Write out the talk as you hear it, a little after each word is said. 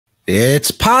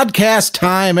It's podcast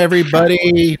time,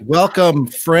 everybody. Welcome,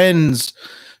 friends,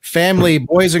 family,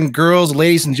 boys and girls,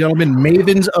 ladies and gentlemen,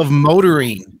 mavens of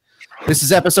motoring. This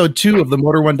is episode 2 of the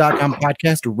Motor1.com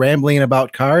podcast, Rambling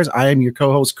About Cars. I am your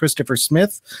co-host, Christopher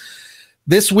Smith.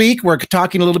 This week, we're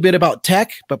talking a little bit about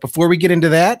tech, but before we get into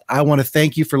that, I want to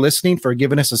thank you for listening, for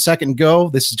giving us a second go.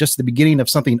 This is just the beginning of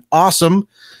something awesome.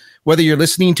 Whether you're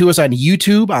listening to us on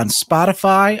YouTube, on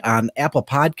Spotify, on Apple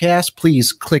Podcasts,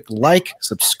 please click like,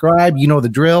 subscribe. You know the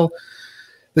drill.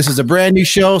 This is a brand new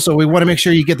show, so we want to make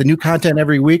sure you get the new content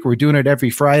every week. We're doing it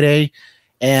every Friday.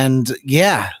 And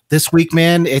yeah, this week,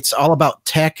 man, it's all about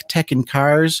tech and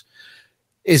cars.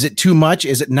 Is it too much?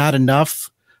 Is it not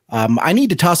enough? I need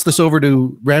to toss this over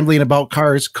to Rambling About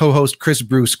Cars co-host Chris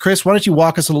Bruce. Chris, why don't you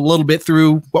walk us a little bit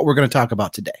through what we're going to talk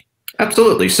about today?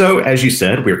 Absolutely. So as you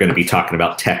said, we're going to be talking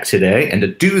about tech today. And to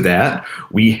do that,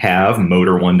 we have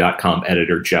Motor1.com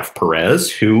editor Jeff Perez,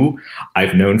 who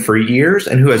I've known for years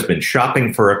and who has been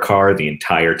shopping for a car the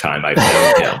entire time I've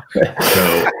known him.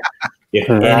 So if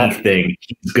anything,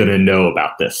 he's going to know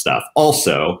about this stuff.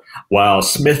 Also, while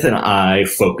Smith and I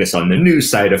focus on the news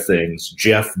side of things,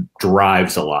 Jeff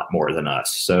drives a lot more than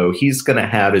us. So he's going to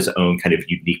have his own kind of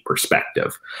unique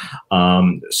perspective.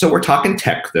 So we're talking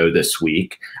tech, though, this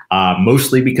week,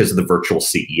 mostly because of the virtual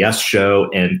CES show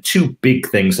and two big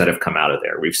things that have come out of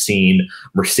there. We've seen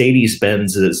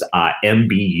Mercedes-Benz's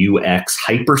MBUX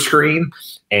Hyperscreen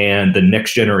and the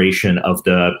next generation of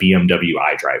the BMW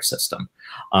iDrive system.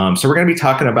 So we're going to be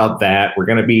talking about that.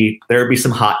 There'll be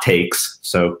some hot takes,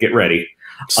 so get ready.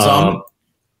 Several.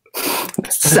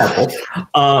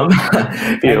 And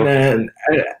then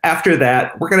after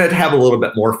that, we're going to have a little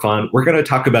bit more fun. We're going to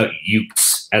talk about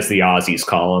Utes, as the Aussies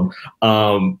call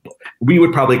them. We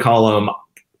would probably call them,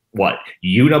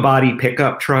 unibody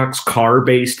pickup trucks,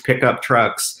 car-based pickup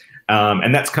trucks.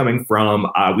 And that's coming from,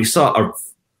 we saw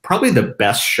probably the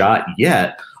best shot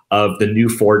yet of the new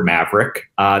Ford Maverick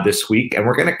this week. And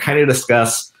we're going to kind of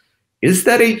discuss, is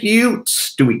that a Ute?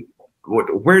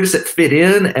 Where does it fit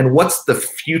in? And what's the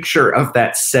future of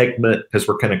that segment? Because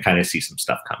we're going to kind of see some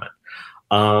stuff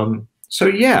coming.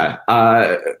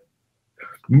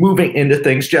 Moving into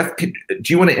things, Jeff, do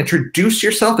you want to introduce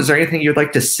yourself? Is there anything you'd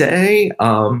like to say?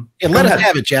 Let us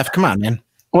have it, Jeff. Come on, man.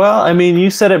 Well, I mean, you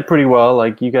said it pretty well.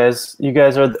 Like you guys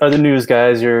are the news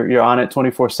guys. You're on it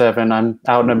 24/7. I'm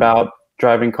out and about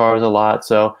driving cars a lot.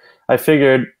 So I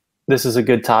figured this is a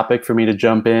good topic for me to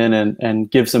jump in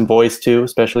and give some voice to,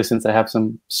 especially since I have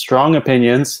some strong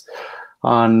opinions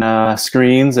on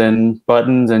screens and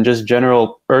buttons and just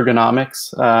general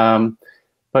ergonomics.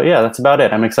 But yeah, that's about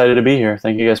it. I'm excited to be here.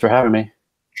 Thank you guys for having me.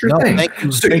 Sure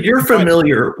thing. So you're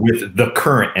familiar with the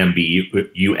current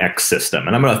MBUX system,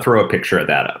 and I'm going to throw a picture of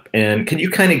that up. And can you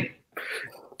kind of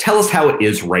tell us how it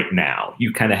is right now?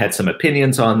 You kind of had some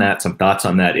opinions on that, some thoughts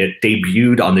on that. It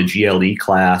debuted on the GLE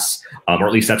class, or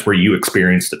at least that's where you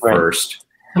experienced it first.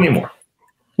 Tell me more.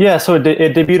 Yeah, so it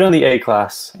debuted on the A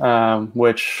class,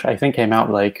 which I think came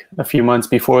out like a few months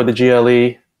before the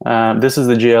GLE. This is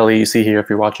the GLE you see here if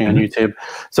you're watching on YouTube.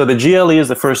 So the GLE is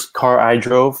the first car I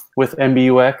drove with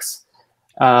MBUX.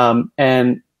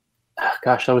 And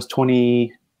gosh, that was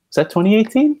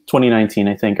 2018? 2019,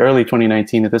 I think, early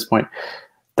 2019 at this point.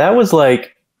 That was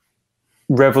like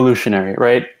revolutionary,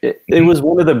 right? It was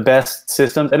one of the best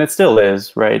systems, and it still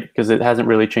is, right? Because it hasn't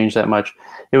really changed that much.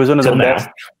 It was one of the best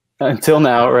until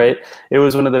now, right? It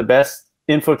was one of the best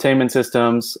infotainment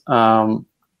systems.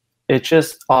 It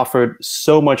just offered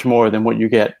so much more than what you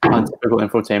get on typical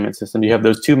infotainment system. You have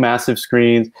those two massive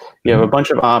screens. You have a bunch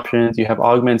of options. You have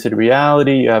augmented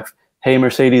reality. You have Hey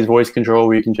Mercedes voice control,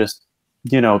 where you can just,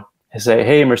 say,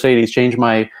 Hey Mercedes, change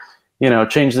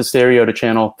the stereo to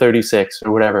channel 36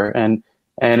 or whatever. And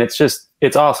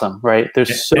it's awesome, right? Does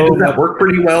that work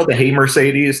pretty well? The Hey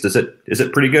Mercedes, is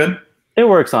it pretty good? It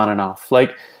works on and off.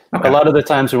 Like a lot of the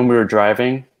times when we were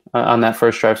driving, on that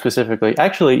first drive specifically.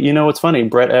 Actually, what's funny?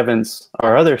 Brett Evans,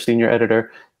 our other senior editor,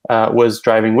 was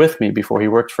driving with me before he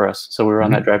worked for us. So we were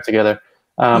on that drive together.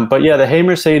 But yeah, the Hey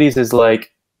Mercedes is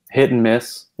like hit and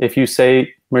miss. If you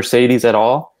say Mercedes at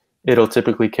all, it'll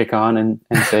typically kick on and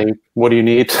say, what do you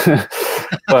need?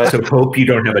 But so hope you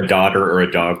don't have a daughter or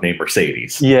a dog named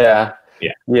Mercedes. Yeah.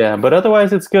 But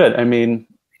otherwise it's good. I mean,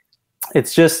 it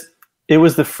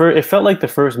felt like the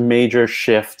first major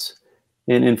shift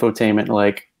in infotainment,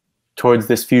 like towards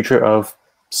this future of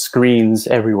screens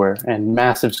everywhere and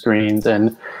massive screens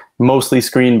and mostly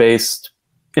screen-based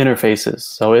interfaces.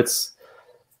 So it's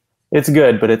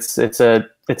good, but it's a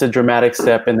dramatic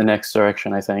step in the next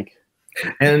direction, I think.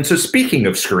 And so speaking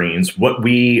of screens,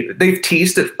 they've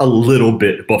teased it a little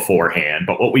bit beforehand,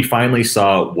 but what we finally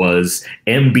saw was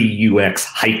MBUX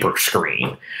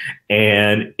Hyperscreen.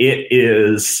 And it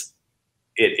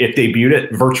debuted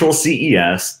at Virtual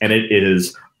CES, and it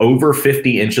is over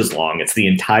 50 inches long. It's the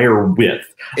entire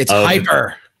width. It's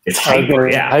hyper. It's hyper,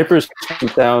 yeah. Hyper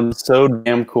sounds so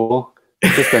damn cool.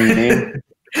 Just a name.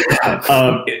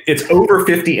 It's over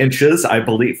 50 inches, I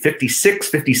believe, 56,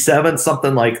 57,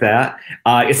 something like that.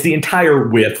 It's the entire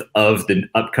width of the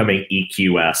upcoming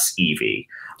EQS EV.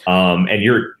 And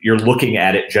you're looking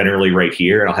at it generally right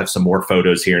here, and I'll have some more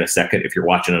photos here in a second if you're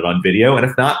watching it on video. And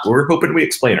if not, we're hoping we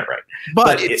explain it right.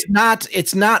 But it's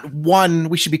not one,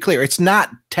 we should be clear, it's not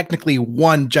technically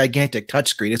one gigantic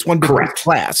touchscreen. It's one big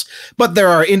glass. But there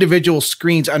are individual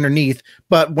screens underneath,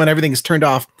 but when everything is turned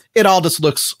off, it all just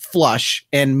looks flush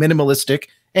and minimalistic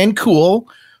and cool.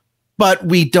 But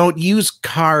we don't use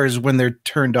cars when they're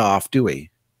turned off, do we?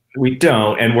 We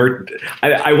don't, and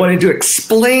I wanted to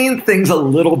explain things a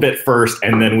little bit first,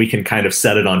 and then we can kind of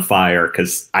set it on fire,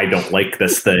 because I don't like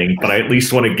this thing, but I at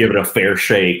least want to give it a fair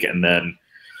shake, and then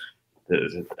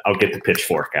I'll get the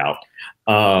pitchfork out.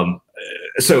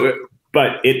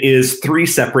 But it is 3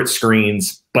 separate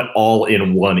screens, but all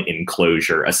in one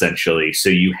enclosure, essentially. So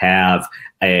you have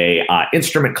a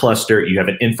instrument cluster, you have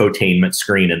an infotainment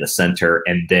screen in the center,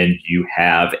 and then you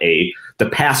have the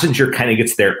passenger kind of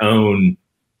gets their own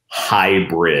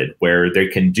hybrid where they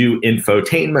can do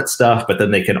infotainment stuff, but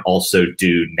then they can also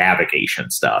do navigation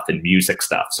stuff and music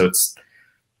stuff. So it's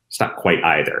not quite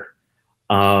either.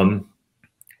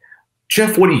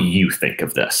 Jeff, what do you think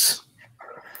of this?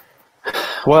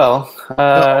 Well,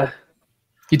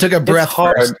 you took a breath. It's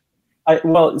hard.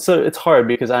 First. So it's hard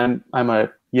because I'm a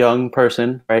young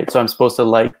person, right? So I'm supposed to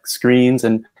like screens,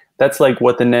 and that's like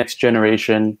what the next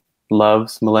generation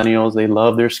loves. Millennials, they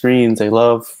love their screens. They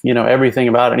love, everything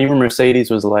about it. And even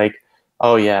Mercedes was like,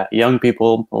 oh yeah, young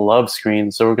people love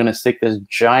screens, so we're going to stick this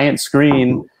giant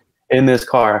screen in this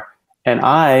car. And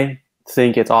I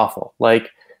think it's awful.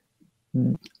 Like,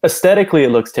 aesthetically,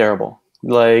 it looks terrible.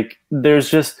 Like,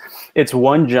 it's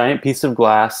one giant piece of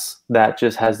glass that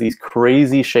just has these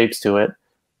crazy shapes to it.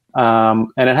 And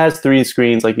it has 3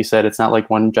 screens, like you said. It's not like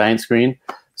one giant screen.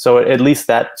 So at least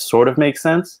that sort of makes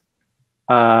sense.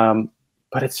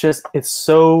 But it's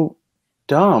so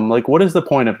dumb. Like, what is the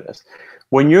point of this?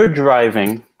 When you're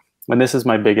driving, and this is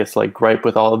my biggest gripe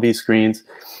with all of these screens,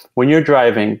 when you're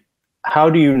driving, how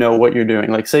do you know what you're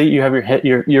doing? Like, say you have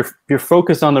you're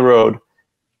focused on the road.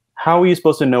 How are you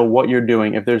supposed to know what you're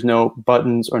doing if there's no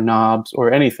buttons or knobs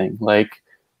or anything? Like,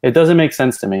 it doesn't make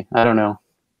sense to me. I don't know.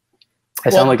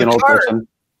 I sound like an old person.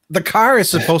 The car is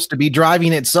supposed to be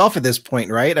driving itself at this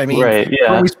point, right? I mean, right,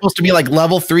 yeah. Are we supposed to be like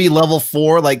level 3, level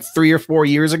 4, like 3 or 4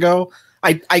 years ago?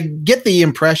 I get the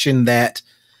impression that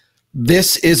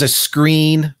this is a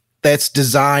screen that's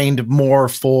designed more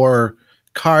for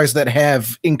cars that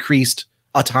have increased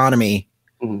autonomy,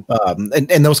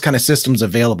 and those kind of systems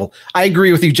available. I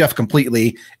agree with you, Jeff,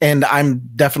 completely, and I'm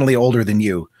definitely older than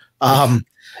you. And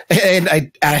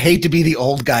I hate to be the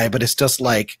old guy, but it's just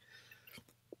like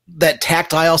that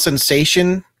tactile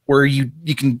sensation where you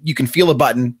can feel a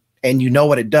button and you know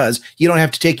what it does. You don't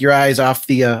have to take your eyes off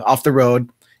the road.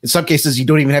 In some cases, you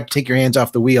don't even have to take your hands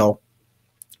off the wheel.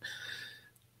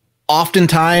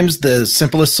 Oftentimes, the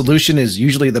simplest solution is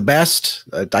usually the best.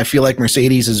 I feel like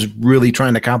Mercedes is really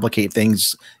trying to complicate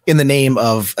things in the name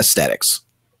of aesthetics.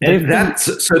 And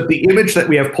so the image that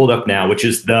we have pulled up now, which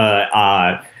is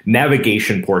the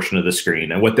navigation portion of the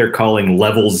screen, and what they're calling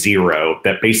level 0,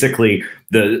 that basically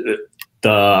the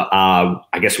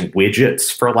I guess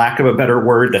widgets, for lack of a better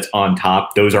word, that's on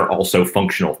top, those are also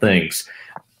functional things.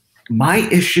 My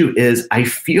issue is I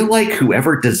feel like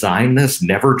whoever designed this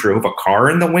never drove a car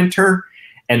in the winter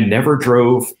and never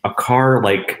drove a car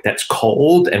like that's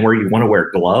cold and where you want to wear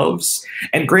gloves.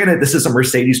 And granted, this is a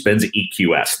Mercedes-Benz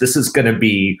EQS. This is going to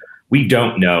be, we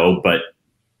don't know, but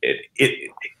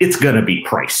it's going to be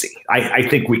pricey. I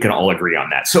think we can all agree on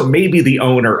that. So maybe the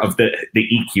owner of the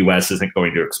EQS isn't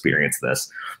going to experience this.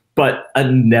 But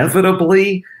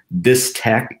inevitably, this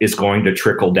tech is going to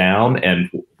trickle down, and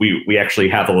we actually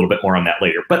have a little bit more on that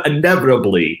later. But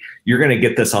inevitably, you're going to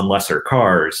get this on lesser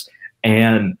cars.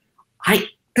 And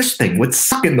this thing would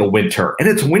suck in the winter, and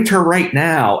it's winter right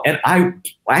now. And I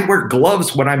wear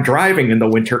gloves when I'm driving in the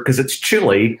winter because it's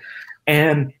chilly,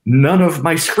 and none of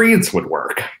my screens would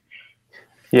work.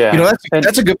 Yeah,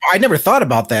 that's a good. I never thought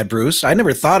about that, Bruce. I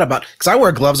never thought about, because I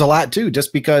wear gloves a lot too,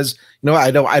 just because I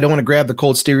don't want to grab the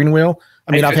cold steering wheel.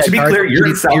 I mean, to be clear, you're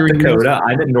in South Dakota.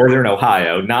 I'm in Northern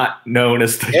Ohio, not known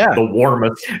as the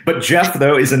warmest. But Jeff,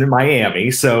 though, is in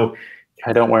Miami, so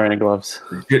I don't wear any gloves.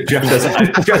 Jeff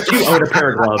doesn't. Jeff, you own a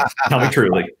pair of gloves. Tell me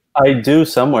truly. I do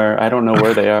somewhere. I don't know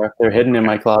where they are. They're hidden in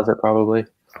my closet, probably.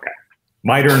 Okay.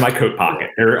 Mine are in my coat pocket.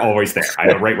 They're always there. I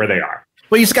know right where they are.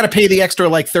 Well, you just got to pay the extra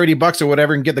like $30 or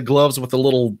whatever and get the gloves with the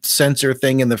little sensor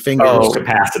thing in the finger. Oh,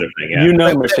 capacitive thing. Yeah. You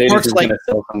know, Mercedes is going to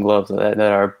sell some gloves that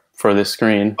are for this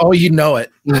screen. Oh, you know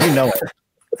it. You know it.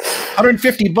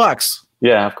 $150.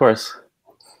 Yeah, of course.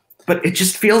 But it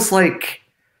just feels like,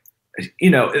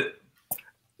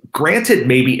 granted,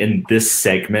 maybe in this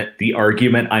segment, the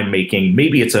argument I'm making,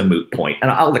 maybe it's a moot point, and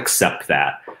I'll accept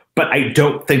that. But I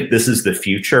don't think this is the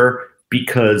future,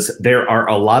 because there are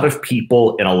a lot of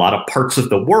people in a lot of parts of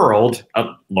the world,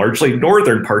 largely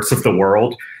northern parts of the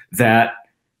world, that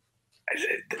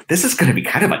this is going to be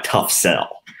kind of a tough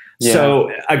sell. Yeah.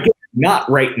 So again, not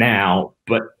right now,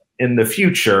 but in the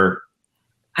future,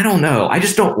 I don't know. I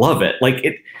just don't love it. Like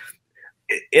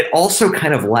it also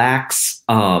kind of lacks,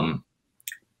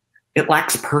 it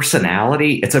lacks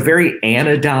personality. It's a very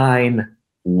anodyne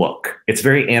look. It's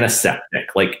very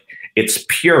antiseptic. Like, it's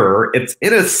pure. It's,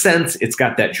 in a sense, it's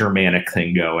got that Germanic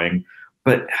thing going,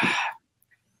 but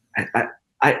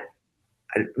I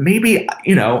maybe,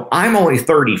 I'm only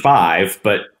 35,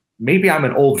 but maybe I'm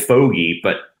an old fogey,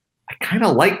 but I kind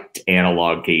of liked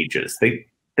analog gauges. They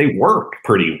worked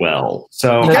pretty well.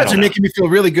 So you guys are making me feel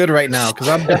really good right now, because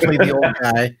I'm definitely the old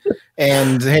guy,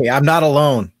 and hey, I'm not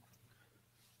alone.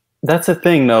 That's the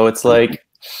thing, though. It's like,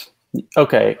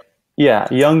 okay, yeah,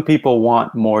 young people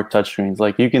want more touchscreens.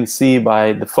 Like, you can see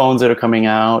by the phones that are coming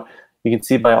out, you can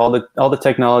see by all the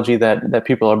technology that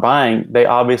people are buying, they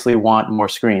obviously want more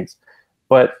screens.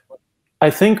 But I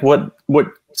think what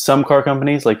some car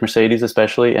companies, like Mercedes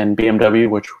especially, and BMW,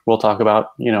 which we'll talk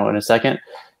about, in a second,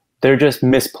 they're just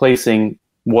misplacing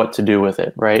what to do with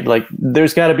it, right? Like,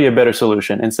 there's got to be a better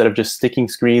solution instead of just sticking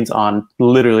screens on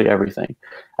literally everything.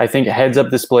 I think heads-up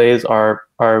displays are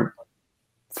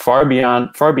far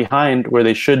behind where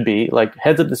they should be. Like,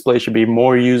 heads-up displays should be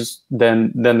more used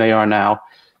than they are now.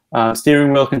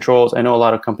 Steering wheel controls, I know a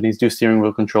lot of companies do steering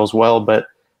wheel controls well, but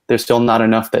there's still not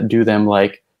enough that do them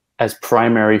like as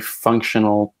primary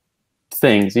functional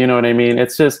things. You know what I mean?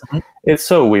 It's just, it's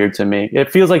so weird to me.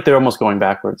 It feels like they're almost going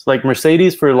backwards. Like,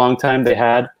 Mercedes, for a long time, they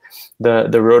had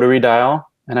the rotary dial.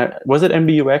 And was it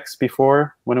MBUX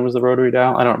before, when it was the rotary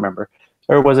dial? I don't remember.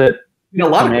 Or was it a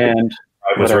lot Command?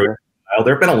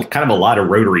 There have been kind of a lot of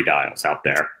rotary dials out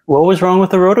there. What was wrong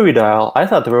with the rotary dial? I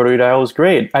thought the rotary dial was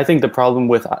great. I think the problem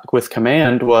with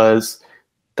Command was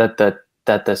that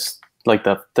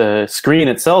the screen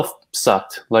itself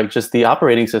sucked. Like, just the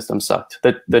operating system sucked.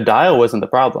 The dial wasn't the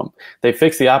problem. They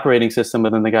fixed the operating system,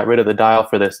 but then they got rid of the dial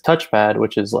for this touchpad,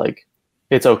 which is like,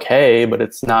 it's okay, but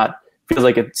it's not, feels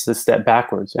like it's a step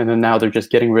backwards. And then now they're just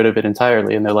getting rid of it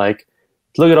entirely. And they're like,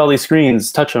 look at all these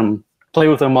screens, touch them, play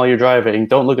with them while you're driving,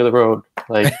 don't look at the road.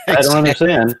 Like, I don't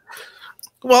understand.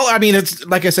 Well, I mean, it's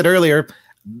like I said earlier,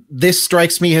 this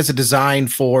strikes me as a design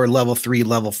for level 3,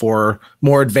 level 4,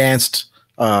 more advanced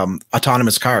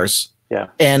autonomous cars. Yeah.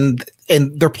 And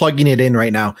they're plugging it in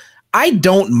right now. I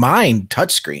don't mind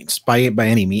touchscreens by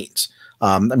any means.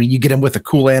 I mean, you get them with the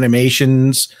cool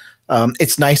animations.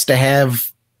 It's nice to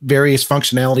have various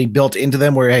functionality built into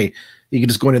them where, hey, you can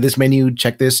just go into this menu,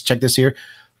 check this here.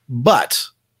 But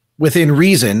within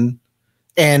reason,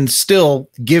 and still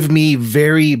give me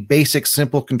very basic,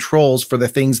 simple controls for the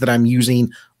things that I'm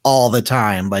using all the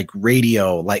time, like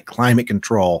radio, like climate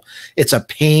control. It's a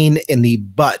pain in the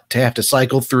butt to have to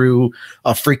cycle through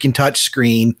a freaking touch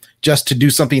screen just to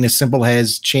do something as simple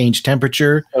as change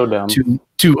temperature,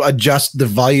 to adjust the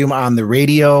volume on the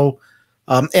radio.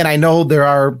 And I know there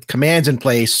are commands in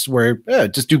place where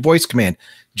just do voice command.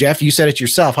 Jeff, you said it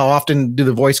yourself. How often do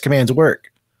the voice commands work?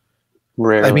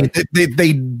 Rarely. I mean,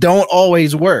 they don't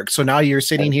always work. So now you're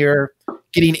sitting here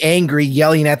getting angry,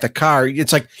 yelling at the car.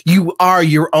 It's like you are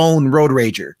your own road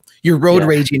rager. You're road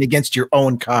raging against your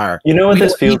own car. You know what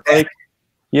this feels like?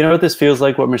 You know what this feels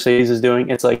like, what Mercedes is doing?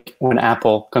 It's like when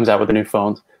Apple comes out with the new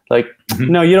phones. Like,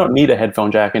 no, you don't need a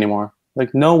headphone jack anymore.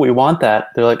 Like, no, we want that.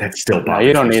 They're like, that's still no,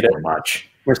 you don't need it. Much.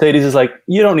 Mercedes is like,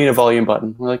 you don't need a volume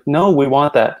button. We're like, no, we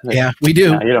want that. Like, yeah, we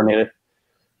do. No, you don't need it.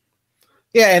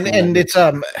 Yeah, and it's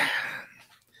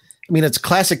I mean, it's a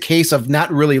classic case of not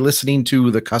really listening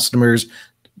to the customers.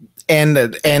 And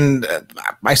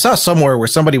I saw somewhere where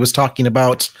somebody was talking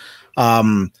about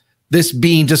this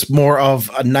being just more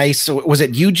of a nice, was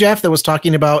it you, Jeff, that was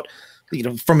talking about,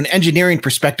 from an engineering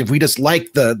perspective, we just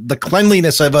like the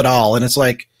cleanliness of it all. And it's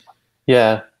like,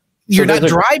 yeah, you're not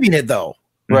driving it though.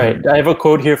 Right. I have a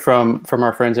quote here from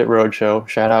our friends at Roadshow.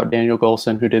 Shout out Daniel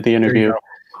Golson, who did the interview.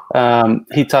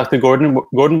 He talked to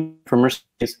Gordon from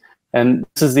Mercedes. And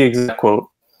this is the exact quote.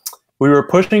 "We were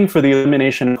pushing for the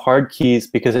elimination of hard keys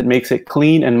because it makes it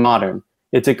clean and modern.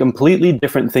 It's a completely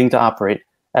different thing to operate.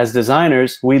 As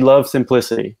designers, we love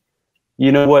simplicity.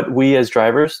 You know what we as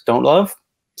drivers don't love?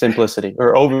 Simplicity,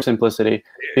 or oversimplicity.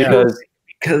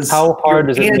 Because how hard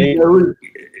does it make?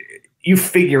 You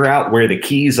figure out where the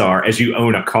keys are as you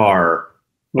own a car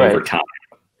over time.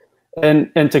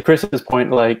 And to Chris's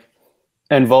point, like,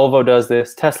 and Volvo does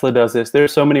this, Tesla does this.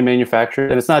 There's so many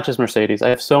manufacturers, and it's not just Mercedes. I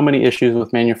have so many issues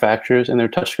with manufacturers and their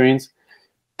touchscreens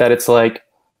that it's like,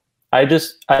 I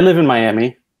live in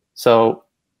Miami, so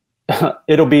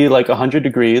it'll be like 100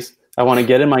 degrees. I want to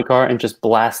get in my car and just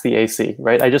blast the AC,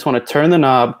 right? I just want to turn the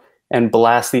knob and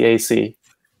blast the AC.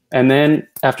 And then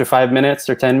after 5 minutes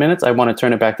or 10 minutes, I want to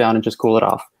turn it back down and just cool it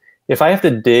off. If I have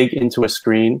to dig into a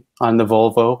screen on the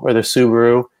Volvo or the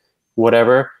Subaru,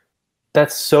 whatever,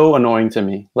 that's so annoying to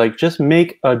me. Like, just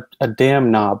make a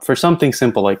damn knob for something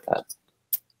simple like that.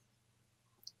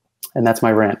 And that's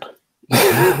my rant.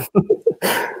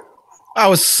 I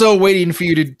was so waiting for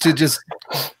you to just,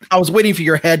 I was waiting for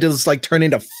your head to just like turn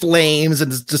into flames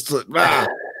and just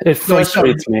it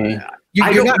frustrates me.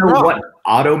 I don't know what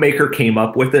automaker came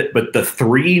up with it, but the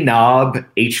 3-knob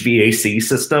HVAC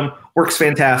system works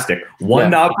fantastic. One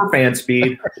knob for fan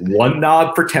speed, one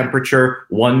knob for temperature,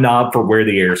 one knob for where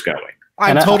the air is going.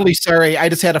 I'm totally sorry. I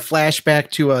just had a flashback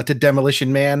to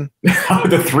Demolition Man.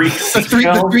 the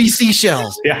three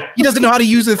seashells. Yeah, he doesn't know how to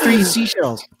use the 3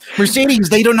 seashells. Mercedes,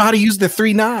 they don't know how to use the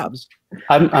 3 knobs.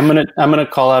 I'm gonna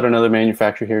call out another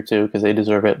manufacturer here too because they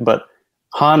deserve it. But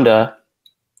Honda,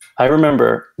 I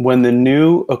remember when the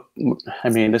new,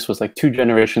 this was like 2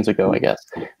 generations ago, I guess,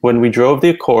 when we drove the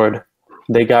Accord,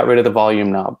 they got rid of the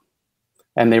volume knob,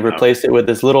 and they replaced it with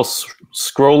this little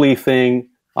scrolly thing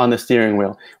on the steering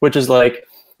wheel, which is like,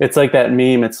 it's like that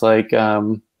meme. It's like,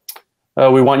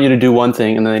 we want you to do one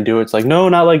thing, and then they do it. It's like, no,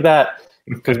 not like that,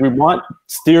 because we want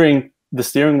the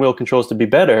steering wheel controls to be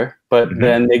better, but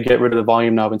then they get rid of the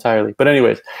volume knob entirely. But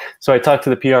anyways, so I talked to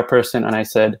the PR person, and I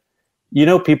said, you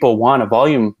know, people want a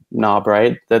volume knob,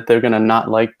 right? That they're gonna not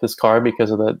like this car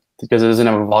because it doesn't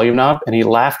have a volume knob. And he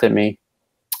laughed at me.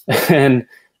 And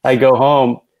I go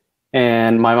home,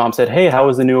 and my mom said, "Hey, how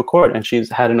was the new Accord?" And she's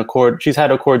had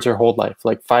Accords her whole life,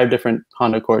 like 5 different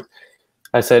Honda Accords.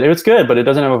 I said, "It was good, but it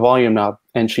doesn't have a volume knob."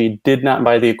 And she did not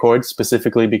buy the Accord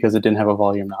specifically because it didn't have a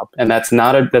volume knob. And that's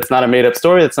not a made up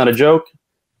story. That's not a joke.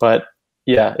 But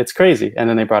yeah, it's crazy. And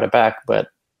then they brought it back, but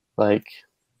like,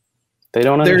 they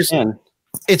don't understand.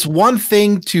 It's one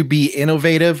thing to be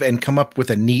innovative and come up with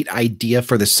a neat idea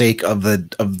for the sake of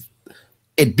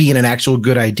it being an actual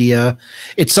good idea.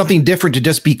 It's something different to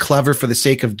just be clever for the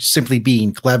sake of simply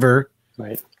being clever.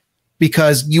 Right.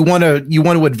 Because you want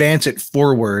to advance it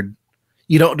forward.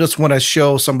 You don't just want to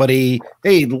show somebody,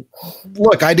 hey,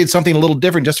 look, I did something a little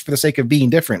different just for the sake of being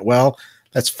different. Well,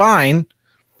 that's fine.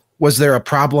 Was there a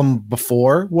problem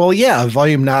before? Well, yeah, a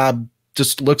volume knob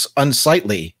just looks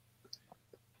unsightly.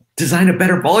 Design a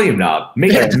better volume knob.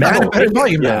 Make it metal. A better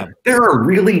volume knob. There are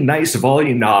really nice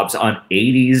volume knobs on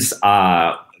 80s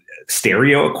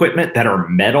stereo equipment that are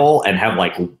metal and have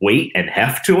like weight and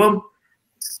heft to them.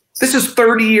 This is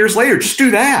 30 years later. Just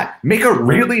do that. Make a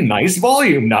really nice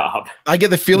volume knob. I get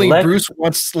the feeling Bruce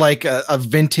wants like a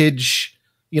vintage,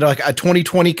 like a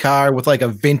 2020 car with like a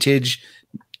vintage,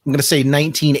 I'm going to say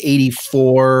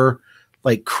 1984,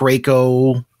 like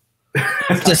Craco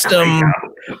system.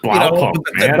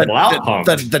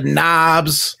 The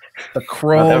knobs, the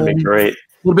chrome. That'd be great. A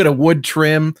little bit of wood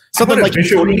trim. Something like a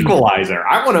visual equalizer.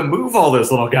 I want to move all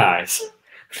those little guys.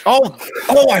 Oh!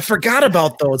 I forgot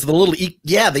about those. The little the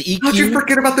EQ. How'd you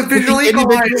forget about the visual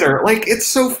equalizer? Like, it's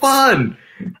so fun.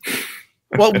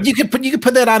 Well, you could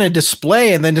put that on a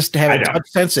display and then just have it touch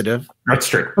sensitive. That's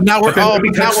true. But now we're back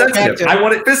to, I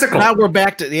want it physical. Now we're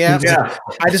back to yeah.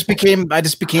 I just became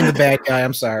the bad guy.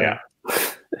 I'm sorry. Yeah.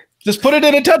 Just put it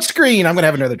in a touch screen. I'm gonna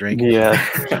have another drink.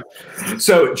 Yeah.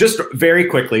 So just very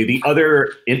quickly, the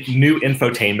other new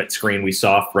infotainment screen we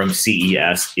saw from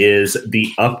CES is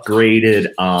the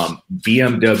upgraded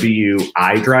BMW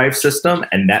iDrive system,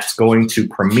 and that's going to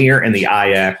premiere in the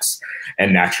iX.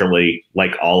 And naturally,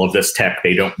 like all of this tech,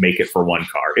 they don't make it for one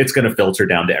car. It's going to filter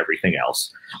down to everything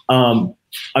else.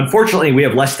 Unfortunately, we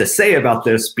have less to say about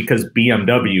this because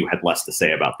BMW had less to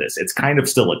say about this. It's kind of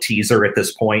still a teaser at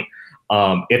this point.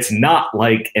 It's not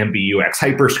like MBUX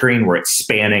Hyperscreen where it's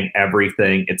spanning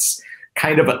everything. It's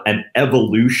kind of an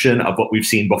evolution of what we've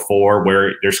seen before,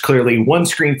 where there's clearly one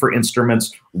screen for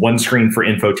instruments, one screen for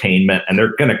infotainment, and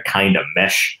they're going to kind of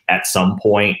mesh at some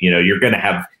point. You're going to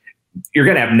have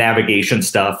navigation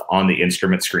stuff on the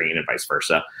instrument screen and vice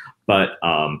versa. But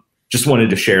just wanted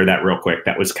to share that real quick.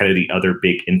 That was kind of the other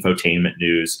big infotainment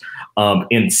news.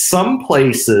 In some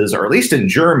places, or at least in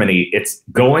Germany, it's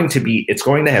going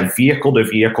to have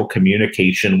vehicle-to-vehicle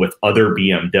communication with other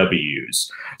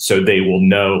BMWs, so they will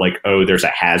know, like, oh, there's a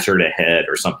hazard ahead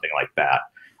or something like that.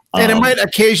 And it might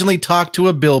occasionally talk to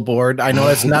a billboard. I know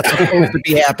that's not supposed to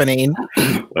be happening,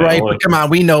 right? But come on,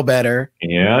 we know better.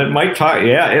 Yeah, it might talk.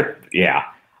 Yeah,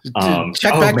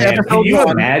 Check back to episode can you 1.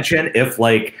 imagine if,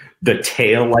 like, the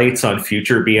tail lights on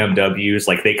future BMWs,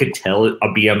 like, they could tell a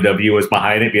BMW was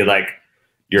behind it, be like,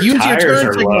 your tires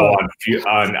are low on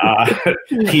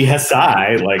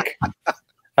PSI. Like,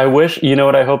 I wish, you know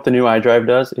what I hope the new iDrive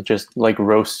does? It just, like,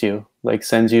 roasts you, like,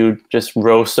 sends you just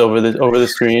roast over the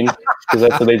screen, because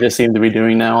that's what they just seem to be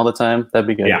doing now all the time. That'd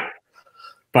be good. Yeah,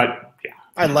 but yeah,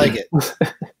 I like it.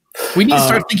 We need to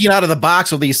start thinking out of the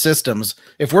box with these systems.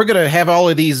 If we're going to have all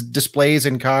of these displays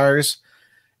in cars,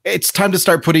 it's time to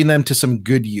start putting them to some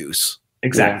good use.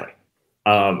 Exactly.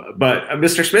 Yeah. But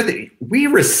Mr. Smith, we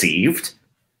received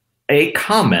a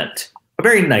comment, a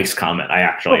very nice comment. I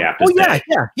actually have to say.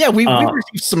 Yeah. We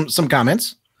received some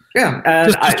comments. Yeah,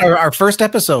 and just our first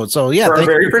episode. So yeah, for our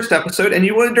very first episode, and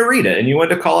you wanted to read it, and you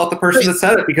wanted to call out the person that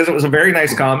said it because it was a very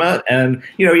nice comment, and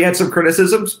you know, he had some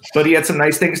criticisms, but he had some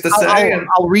nice things to say.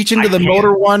 I'll reach into the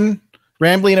Motor One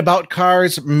Rambling About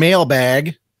Cars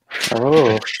mailbag.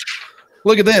 Oh,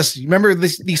 look at this! You remember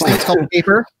these things called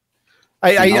paper?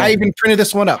 I even printed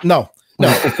this one up. No.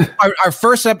 Our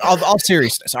first all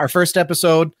seriousness, our first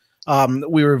episode.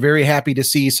 We were very happy to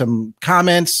see some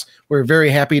comments. We're very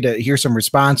happy to hear some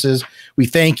responses. We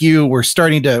thank you. We're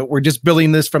just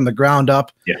building this from the ground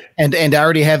up. Yeah. And I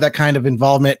already have that kind of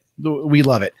involvement. We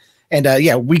love it. And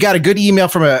we got a good email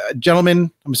from a gentleman,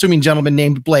 I'm assuming gentleman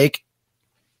named Blake,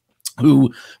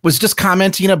 who was just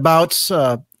commenting about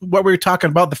what we were talking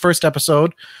about the first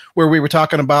episode, where we were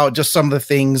talking about just some of the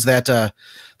things that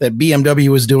that BMW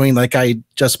was doing, like I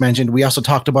just mentioned. We also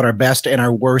talked about our best and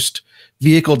our worst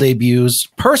vehicle debuts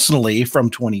personally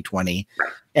from 2020.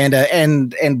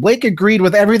 And Blake agreed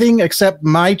with everything except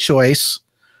my choice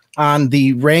on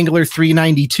the Wrangler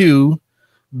 392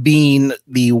 being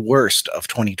the worst of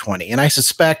 2020. And I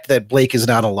suspect that Blake is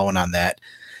not alone on that.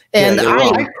 And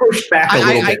I pushed back a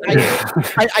little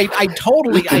bit. I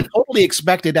totally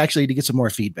expected actually to get some more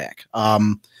feedback.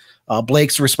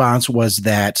 Blake's response was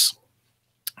that,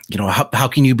 you know, how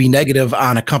can you be negative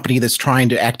on a company that's trying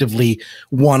to actively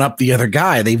one-up the other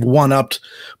guy? They've one-upped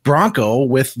Bronco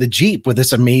with the Jeep, with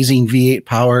this amazing V8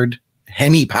 powered,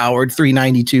 Hemi powered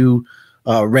 392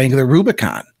 Wrangler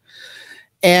Rubicon.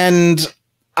 And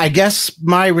I guess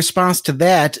my response to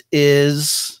that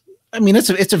is, I mean, it's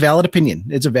a valid opinion.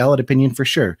 It's a valid opinion for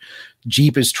sure.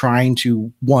 Jeep is trying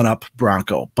to one-up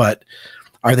Bronco, but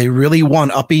are they really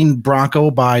one-upping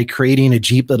Bronco by creating a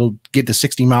Jeep that'll get to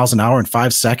 60 miles an hour in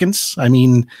 5 seconds? I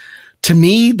mean, to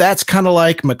me, that's kind of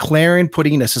like McLaren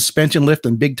putting a suspension lift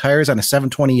and big tires on a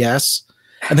 720S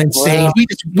and then saying,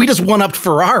 we just one-upped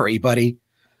Ferrari, buddy.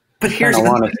 But here's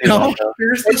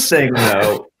the thing,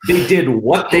 though. They did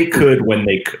what they could when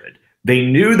they could. They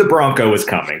knew the Bronco was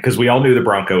coming, because we all knew the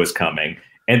Bronco was coming,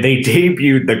 and they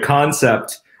debuted the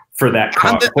concept for that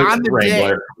car,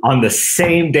 Wrangler, on the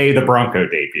same day the Bronco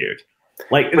debuted.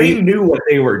 Like, they knew what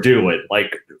they were doing.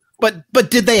 Like,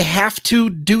 but did they have to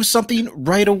do something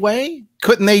right away?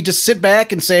 Couldn't they just sit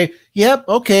back and say, "Yep,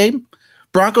 okay,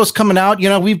 Bronco's coming out. You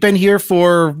know, we've been here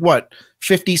for what,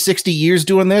 50, 60 years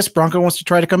doing this. Bronco wants to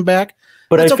try to come back."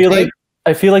 But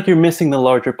I feel like you're missing the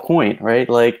larger point, right?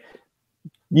 Like,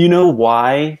 you know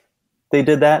why they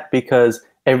did that? Because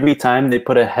every time they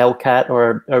put a Hellcat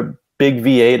or a big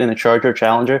V8 in a Charger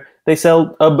Challenger, they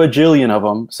sell a bajillion of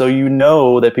them. So you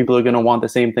know that people are going to want the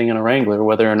same thing in a Wrangler,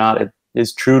 whether or not it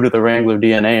is true to the Wrangler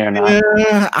DNA or not.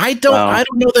 I don't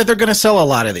know that they're going to sell a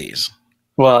lot of these.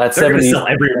 Well, at they're going to sell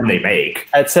everyone they make.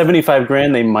 At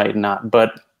 $75,000, they might not,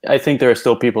 but I think there are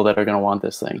still people that are going to want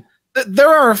this thing. There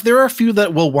are a few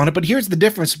that will want it, but here's the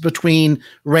difference between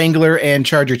Wrangler and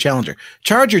Charger Challenger.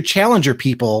 Charger Challenger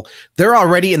people, they're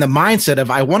already in the mindset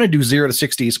of, I want to do 0 to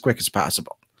 60 as quick as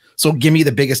possible. So give me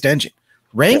the biggest engine.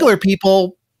 Wrangler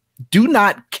people do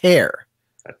not care.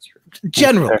 That's true.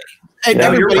 Generally.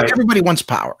 Everybody wants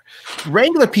power.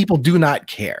 Wrangler people do not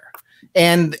care.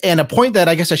 And a point that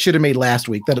I guess I should have made last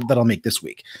week that I'll make this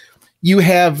week. You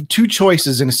have two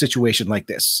choices in a situation like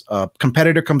this. A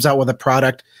competitor comes out with a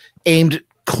product aimed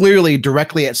clearly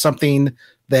directly at something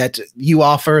that you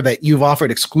offer, that you've offered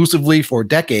exclusively for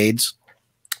decades.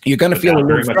 You're going to feel a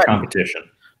little much competition.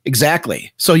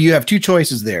 Exactly. So you have two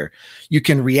choices there. You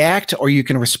can react or you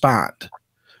can respond.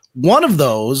 One of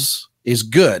those is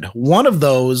good. One of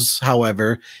those,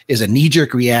 however, is a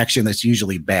knee-jerk reaction that's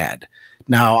usually bad.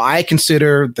 Now, I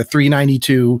consider the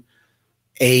 392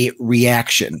 a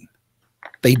reaction.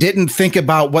 They didn't think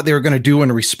about what they were going to do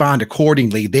and respond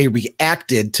accordingly. They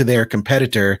reacted to their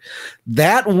competitor.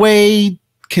 That way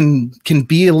can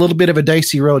be a little bit of a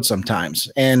dicey road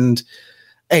sometimes. And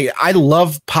hey, I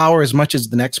love power as much as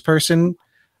the next person.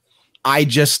 I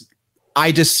just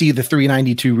see the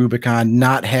 392 Rubicon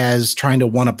not as trying to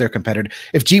one up their competitor.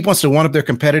 If Jeep wants to one up their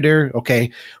competitor,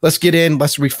 okay, let's get in,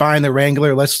 let's refine the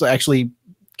Wrangler. Let's actually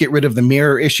get rid of the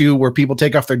mirror issue where people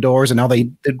take off their doors and now they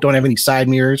don't have any side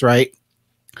mirrors, right?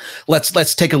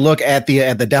 Let's take a look at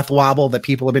the death wobble that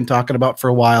people have been talking about for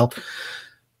a while.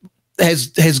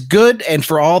 Has good, and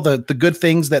for all the good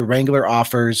things that Wrangler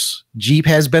offers, Jeep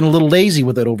has been a little lazy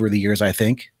with it over the years, I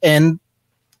think, and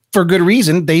for good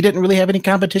reason. They didn't really have any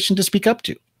competition to speak up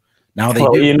to. Now they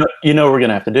do. You know, what we're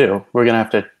gonna have to do. We're gonna have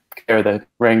to compare the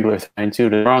Wrangler 392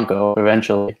 to Bronco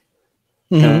eventually,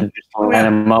 and just line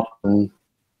them up, and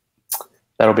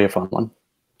that'll be a fun one.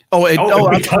 It'll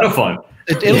be a ton of fun.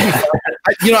 It'll be fun.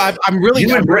 I'm really.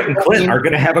 You and Brett and Clint are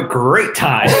going to have a great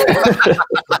time.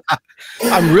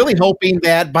 I'm really hoping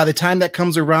that by the time that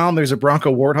comes around, there's a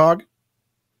Bronco Warthog.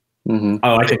 Oh,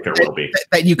 I think there will be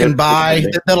that you can buy.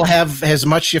 That'll have as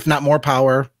much, if not more,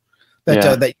 power. That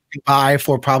you can buy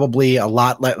for probably a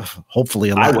lot less. Hopefully,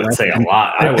 a lot. I would say a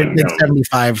lot. I would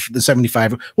 75. The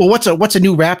 75. Well, what's a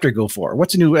new Raptor go for?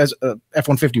 What's a new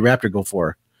F-150 Raptor go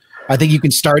for? I think you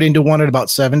can start into one at about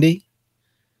 70.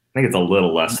 I think it's a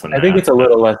little less than that. I think it's a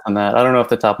little less than that. I don't know off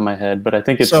the top of my head, but I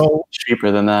think it's cheaper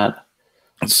than that.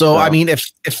 So, I mean, if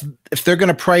they're going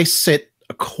to price it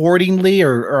accordingly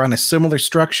or on a similar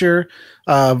structure,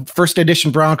 first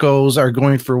edition Broncos are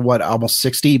going for almost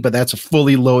 60, but that's a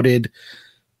fully loaded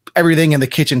everything in the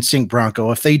kitchen sink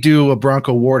Bronco. If they do a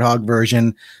Bronco Warthog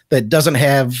version that doesn't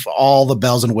have all the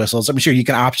bells and whistles, I'm sure you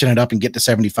can option it up and get to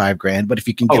 75 grand. But if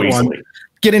you can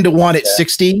get into one at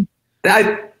 60, that's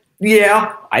kind of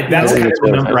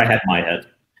the number I had in my head.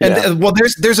 And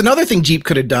there's another thing Jeep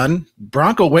could have done.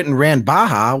 Bronco went and ran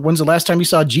Baja. When's the last time you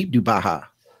saw Jeep do Baja?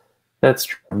 That's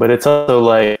true, but it's also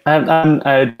like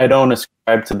I don't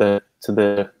ascribe to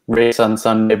the race on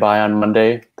Sunday, buy on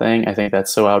Monday thing. I think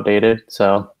that's so outdated.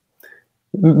 So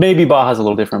maybe Baja's a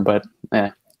little different, but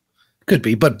could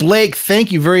be. But Blake,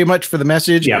 thank you very much for the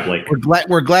message. Yeah, Blake,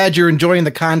 we're glad you're enjoying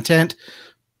the content.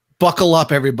 Buckle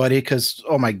up, everybody, because,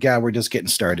 oh, my God, we're just getting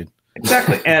started.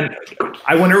 Exactly. And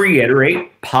I want to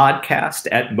reiterate,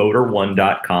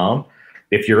 podcast@motor1.com.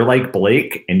 If you're like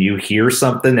Blake and you hear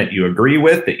something that you agree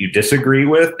with, that you disagree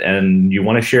with, and you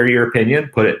want to share your opinion,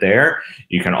 put it there.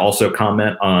 You can also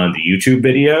comment on the YouTube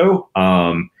video.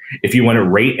 If you want to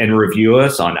rate and review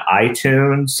us on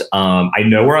iTunes, I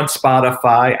know we're on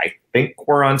Spotify. I think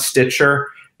we're on Stitcher.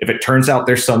 If it turns out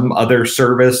there's some other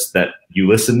service that you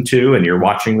listen to and you're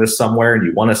watching this somewhere and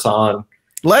you want us on,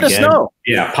 let us know.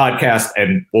 Yeah, podcast,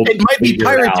 and it might be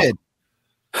pirated.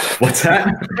 What's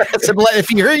that? If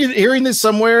you're hearing this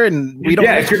somewhere and we don't,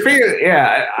 if you're figuring,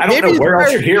 I don't know where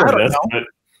else you're hearing this, but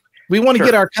we want to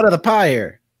get our cut of the pie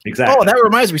here. Exactly. Oh, that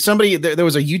reminds me. Somebody there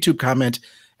was a YouTube comment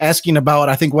asking about,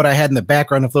 I think, what I had in the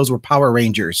background, if those were Power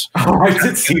Rangers. Oh, I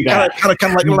did see that. kind of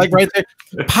like right there.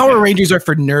 Power Rangers are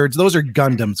for nerds. Those are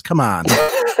Gundams. Come on.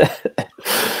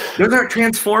 Those aren't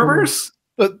Transformers?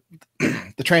 But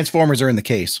the Transformers are in the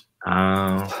case.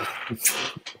 Oh.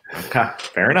 Okay.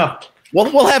 Fair enough.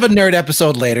 We'll have a nerd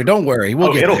episode later. Don't worry.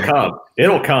 It'll come.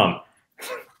 It'll come.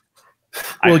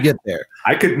 We'll get there.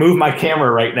 I could move my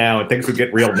camera right now and things would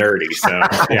get real nerdy. So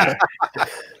yeah.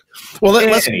 Well,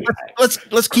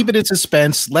 let's keep it in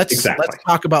suspense. Let's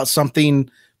talk about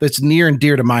something that's near and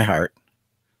dear to my heart,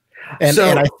 and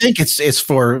I think it's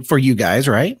for you guys,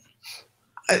 right?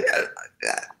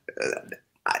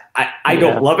 I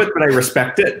don't love it, but I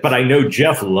respect it. But I know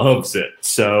Jeff loves it,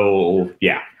 so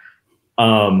yeah.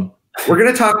 We're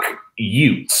gonna talk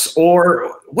Utes,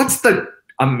 or what's the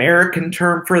American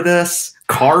term for this?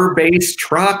 Car-based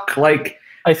truck, like.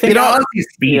 I think these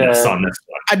beats on this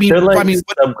one. They're like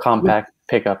subcompact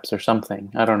pickups or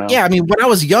something. I don't know. Yeah, I mean, when I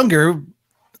was younger,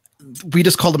 we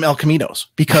just called them El Caminos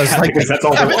because that's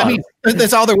all there was. I mean,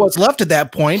 that's all there was left at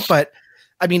that point. But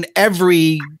I mean,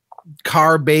 every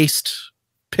car-based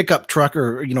pickup truck,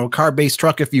 or car-based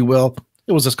truck, if you will,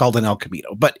 it was just called an El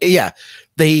Camino. But yeah,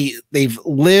 they've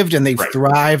lived and they've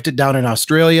thrived down in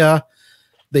Australia.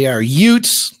 They are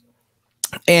Utes.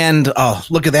 And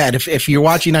look at that. If you're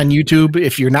watching on YouTube,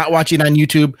 if you're not watching on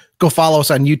YouTube, go follow us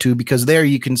on YouTube, because there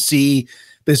you can see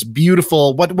this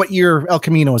beautiful, what year El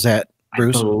Camino is that,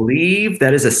 Bruce? I believe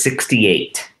that is a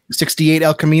 68. 68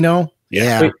 El Camino?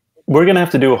 Yeah. We're gonna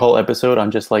have to do a whole episode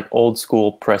on just like old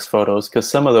school press photos because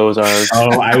some of those are.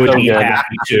 Oh, I would so be good.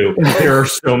 happy to. There are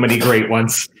so many great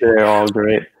ones. They're all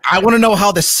great. I want to know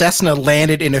how the Cessna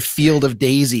landed in a field of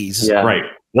daisies. Yeah. Right.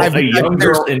 Well, a young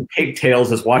girl in pigtails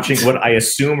is watching what I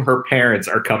assume her parents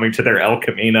are coming to their El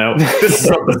Camino. This is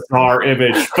a bizarre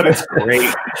image, but it's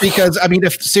great. Because, I mean,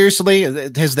 if seriously,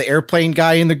 has the airplane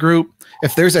guy in the group,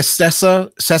 if there's a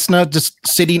Cessna just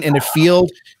sitting in a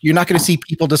field, you're not going to see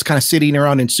people just kind of sitting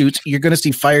around in suits. You're going to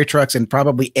see fire trucks and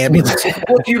probably ambulances.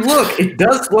 Well, if you look, it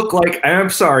does look like, I'm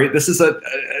sorry, this is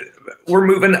we're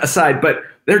moving aside, but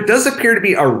there does appear to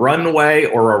be a runway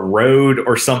or a road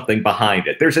or something behind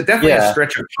it. There's definitely a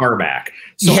stretch of tarmac.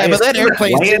 So yeah, but that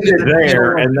airplane landed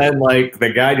there, and then like the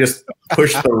guy just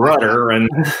pushed the rudder, and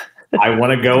I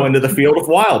want to go into the field of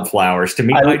wildflowers to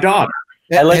meet my daughter.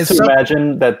 I like to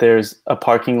imagine that there's a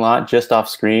parking lot just off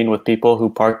screen with people who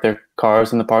park their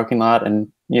cars in the parking lot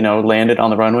and, you know, landed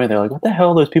on the runway. They're like, what the hell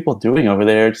are those people doing over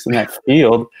there just in that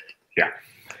field? Yeah.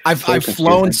 I've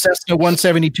flown Cessna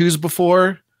 172s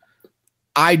before.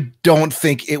 I don't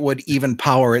think it would even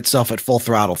power itself at full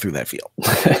throttle through that field.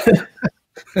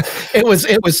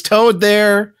 It was towed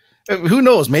there. Who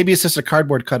knows? Maybe it's just a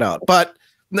cardboard cutout. But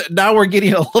now we're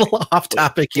getting a little off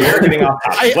topic here. We're getting off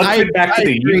topic. Let's get back to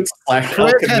the Utes /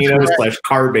 El Camino /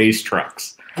 car-based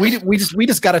trucks. We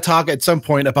just got to talk at some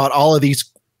point about all of these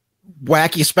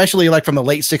wacky, especially like from the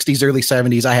late 60s, early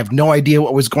 70s. I have no idea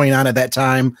what was going on at that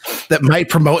time that might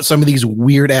promote some of these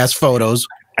weird ass photos.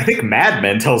 I think Mad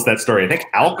Men tells that story. I think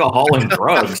alcohol and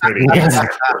drugs. Maybe.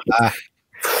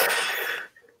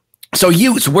 So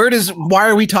Utes, why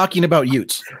are we talking about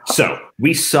Utes? So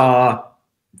we saw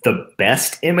the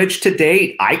best image to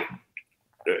date.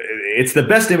 It's the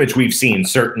best image we've seen,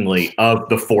 certainly, of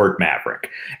the Ford Maverick.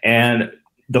 And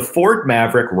the Ford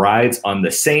Maverick rides on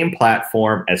the same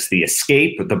platform as the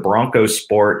Escape, the Bronco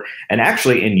Sport, and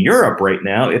actually in Europe right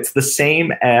now, it's the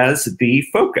same as the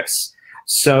Focus.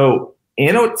 So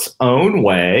in its own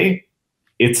way,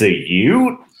 it's a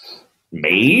Ute,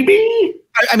 maybe.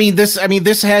 I mean, this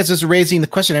has us raising the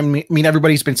question. I mean,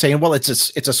 everybody's been saying, well, it's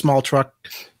a small truck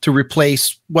to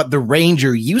replace what the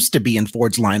Ranger used to be in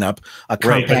Ford's lineup.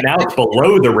 Right, but now it's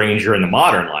below the Ranger in the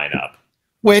modern lineup.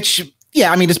 Which,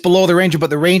 yeah, I mean, it's below the Ranger, but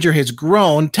the Ranger has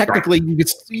grown. Technically, you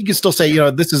could still say, you know,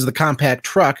 this is the compact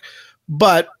truck,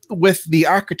 but with the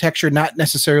architecture not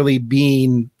necessarily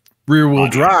being rear-wheel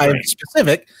drive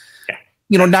specific,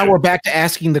 you know, now we're back to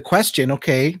asking the question,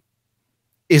 okay,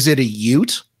 is it a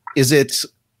Ute? Is it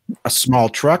a small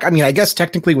truck? I mean, I guess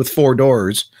technically with 4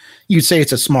 doors, you'd say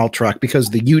it's a small truck because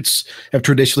the Utes have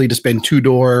traditionally just been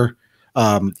 2-door,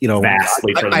 you know,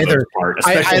 vastly for the most part,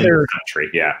 especially in the country.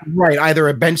 Yeah. Right. Either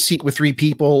a bench seat with 3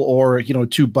 people or, you know,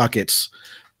 2 buckets.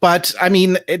 But I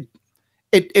mean,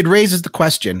 it raises the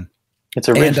question. It's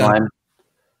a ridgeline.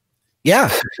 Yeah.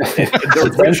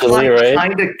 The Ridgeline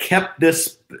kind of kept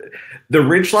this, the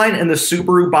Ridgeline and the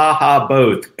Subaru Baja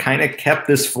both kind of kept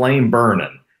this flame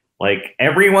burning. Like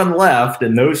everyone left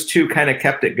and those two kind of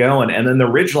kept it going. And then the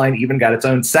Ridgeline even got its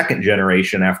own second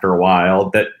generation after a while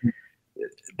that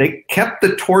they kept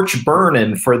the torch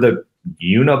burning for the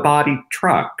unibody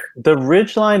truck. The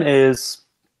Ridgeline is,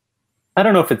 I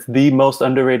don't know if it's the most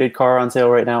underrated car on sale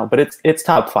right now, but it's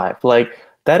top 5. Like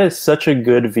that is such a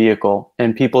good vehicle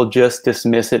and people just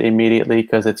dismiss it immediately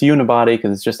because it's unibody,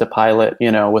 because it's just a Pilot,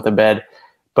 you know, with a bed.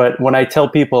 But when I tell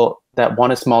people that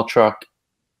want a small truck,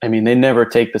 I mean, they never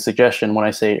take the suggestion when I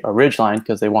say a Ridgeline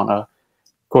because they want a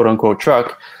quote-unquote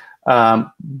truck.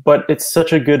 But it's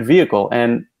such a good vehicle.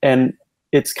 And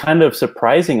it's kind of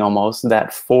surprising almost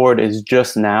that Ford is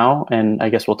just now, and I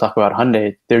guess we'll talk about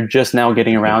Hyundai, they're just now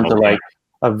getting around to like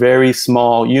a very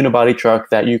small unibody truck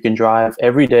that you can drive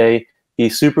every day, be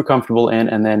super comfortable in,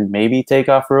 and then maybe take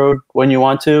off-road when you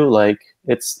want to. Like,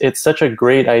 it's such a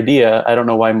great idea. I don't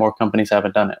know why more companies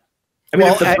haven't done it. I mean,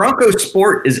 if the Bronco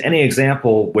Sport is any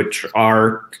example, which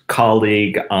our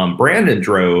colleague Brandon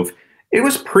drove, it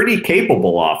was pretty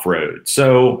capable off-road.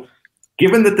 So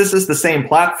given that this is the same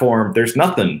platform, there's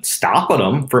nothing stopping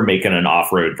them from making an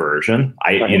off-road version.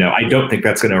 I don't think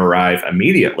that's going to arrive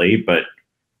immediately, but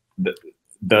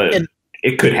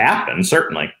it could happen,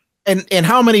 certainly. And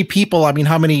how many people, I mean,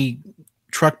 how many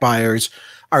truck buyers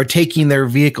are taking their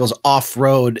vehicles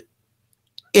off-road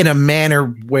in a manner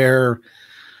where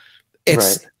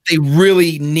they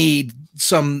really need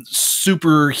some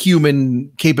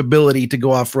superhuman capability to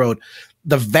go off-road?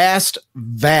 The vast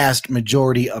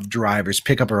majority of drivers,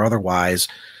 pickup or otherwise,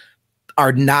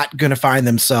 are not going to find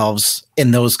themselves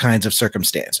in those kinds of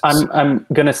circumstances. I'm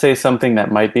going to say something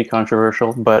that might be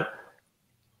controversial, but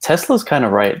Tesla's kind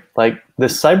of right. Like the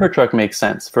Cybertruck makes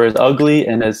sense for as ugly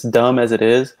and as dumb as it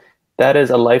is. that is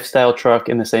a lifestyle truck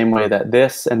in the same way that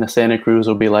this and the Santa Cruz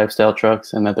will be lifestyle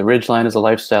trucks, and that the Ridgeline is a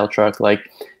lifestyle truck. Like,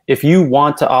 if you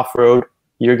want to off-road,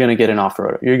 you're going to get an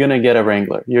off-roader. You're going to get a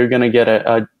Wrangler. You're going to get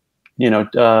a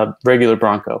regular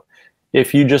Bronco.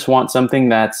 If you just want something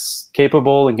that's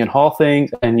capable and can haul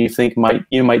things, and you think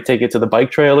you might take it to the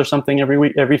bike trail or something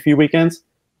every few weekends,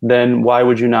 then why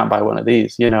would you not buy one of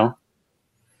these?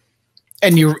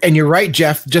 And you're right,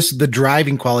 Jeff. Just the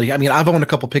driving quality. I mean, I've owned a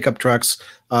couple pickup trucks.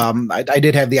 I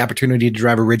did have the opportunity to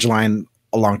drive a Ridgeline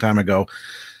a long time ago.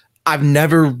 I've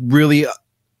never really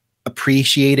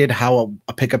appreciated how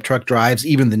a pickup truck drives.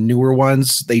 Even the newer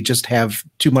ones, they just have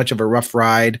too much of a rough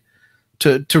ride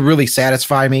to really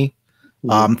satisfy me.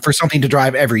 For something to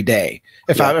drive every day.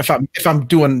 If I'm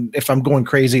going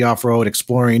crazy off road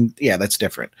exploring, yeah, that's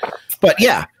different. But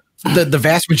yeah, the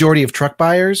vast majority of truck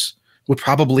buyers would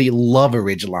probably love a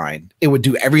Ridgeline. It would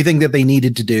do everything that they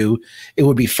needed to do. It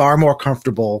would be far more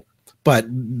comfortable. But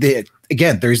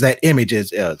again, there's that image.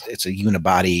 It's a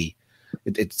unibody.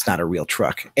 It's not a real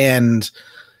truck. And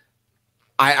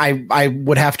I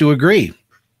would have to agree.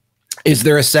 Is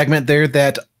there a segment there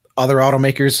that other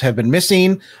automakers have been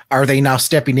missing? Are they now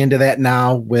stepping into that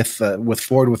now with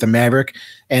Ford, with the Maverick,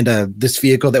 and this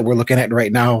vehicle that we're looking at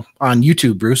right now on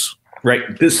YouTube, Bruce? Right.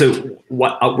 So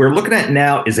what we're looking at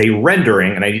now is a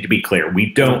rendering, and I need to be clear.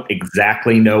 We don't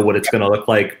exactly know what it's going to look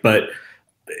like, but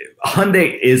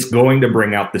Hyundai is going to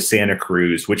bring out the Santa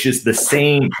Cruz, which is the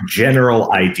same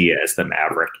general idea as the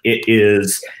Maverick. It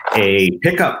is a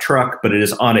pickup truck, but it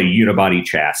is on a unibody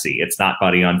chassis. It's not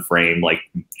body on frame like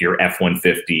your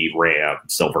F-150, Ram,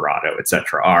 Silverado,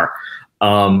 etc. are.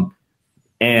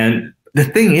 And the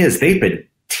thing is, they've been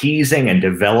teasing and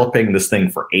developing this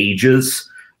thing for ages,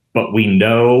 but we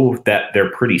know that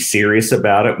they're pretty serious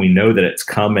about it. We know that it's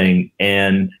coming,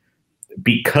 and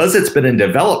because it's been in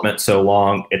development so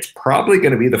long, it's probably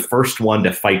going to be the first one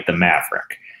to fight the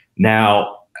Maverick.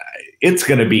 Now, it's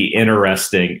going to be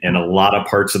interesting in a lot of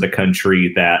parts of the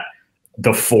country that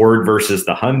the Ford versus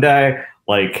the Hyundai,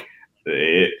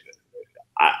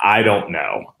 I don't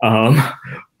know.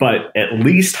 But at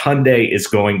least Hyundai is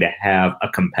going to have a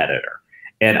competitor.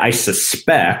 And I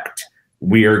suspect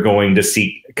we are going to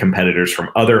see competitors from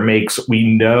other makes. We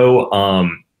know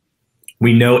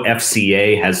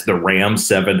FCA has the Ram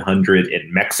 700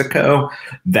 in Mexico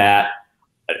that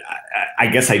I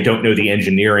guess I don't know the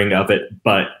engineering of it,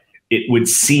 but it would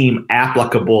seem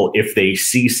applicable if they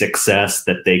see success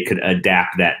that they could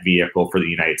adapt that vehicle for the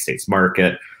United States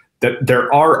market.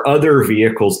 There are other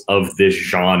vehicles of this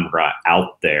genre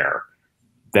out there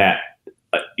that,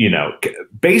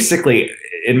 basically,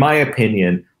 in my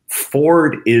opinion,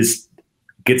 Ford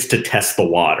gets to test the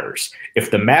waters.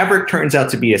 If the Maverick turns out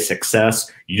to be a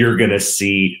success, you're going to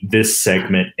see this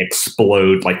segment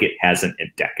explode like it hasn't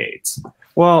in decades.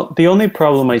 Well, the only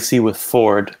problem I see with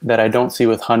Ford that I don't see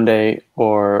with Hyundai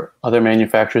or other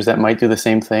manufacturers that might do the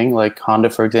same thing, like Honda,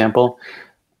 for example,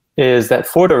 is that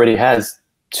Ford already has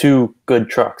two good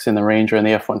trucks in the Ranger and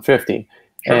the F-150.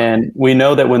 Sure. And we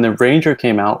know that when the Ranger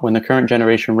came out, when the current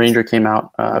generation Ranger came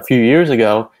out a few years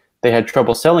ago, they had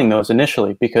trouble selling those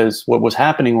initially, because what was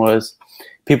happening was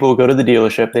people would go to the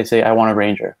dealership, they say, I want a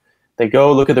Ranger. They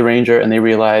go look at the Ranger and they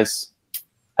realize,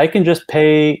 I can just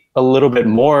pay a little bit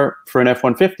more for an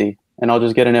F-150 and I'll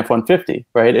just get an F-150,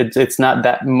 right? It's not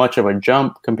that much of a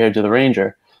jump compared to the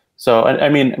Ranger. So, I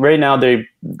mean, right now, I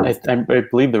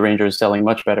believe the Ranger is selling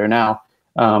much better now.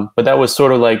 But that was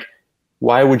sort of like,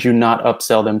 why would you not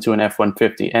upsell them to an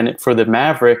F-150? And for the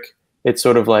Maverick, it's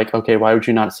sort of like, okay, why would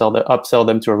you not upsell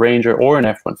them to a Ranger or an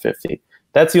F-150?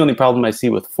 That's the only problem I see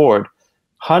with Ford.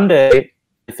 Hyundai,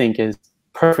 I think, is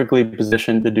perfectly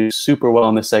positioned to do super well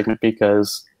in this segment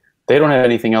because they don't have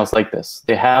anything else like this.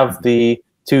 They have the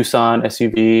Tucson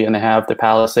SUV and they have the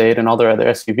Palisade and all their other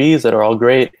SUVs that are all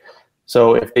great.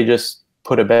 So if they just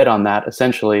put a bet on that,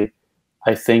 essentially,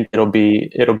 I think it'll be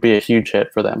a huge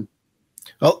hit for them.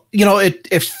 Well,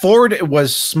 if Ford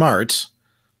was smart,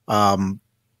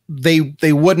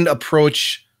 they wouldn't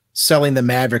approach selling the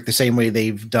Maverick the same way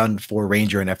they've done for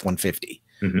Ranger and F-150,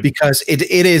 because it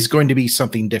is going to be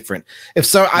something different.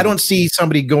 I don't see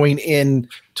somebody going in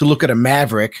to look at a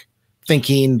Maverick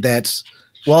thinking that,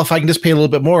 well, if I can just pay a little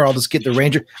bit more, I'll just get the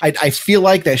Ranger. I feel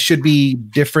like that should be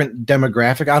different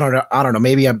demographic. I don't know.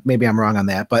 Maybe I'm wrong on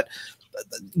that, but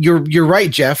you're right,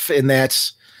 Jeff, in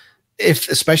that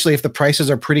especially if the prices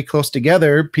are pretty close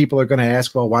together, people are going to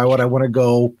ask, well, why would I want to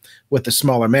go with the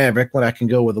smaller Maverick when I can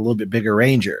go with a little bit bigger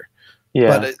Ranger?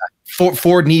 Yeah. But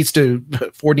Ford needs to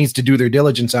do their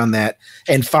diligence on that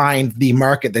and find the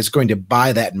market that's going to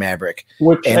buy that Maverick.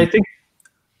 Which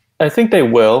I I think they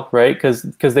will, right? Because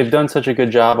they've done such a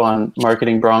good job on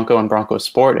marketing Bronco and Bronco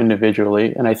Sport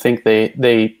individually, and I think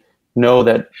they know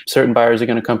that certain buyers are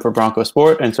going to come for Bronco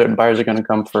Sport and certain buyers are going to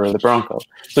come for the Bronco.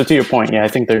 So to your point, yeah, I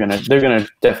think they're gonna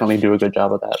definitely do a good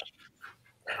job of that.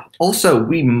 Also,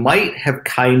 we might have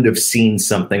kind of seen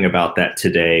something about that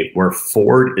today where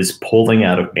Ford is pulling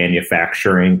out of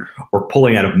manufacturing or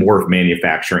pulling out of more of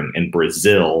manufacturing in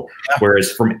Brazil,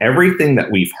 whereas from everything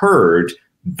that we've heard,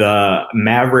 the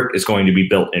Maverick is going to be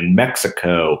built in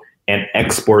Mexico and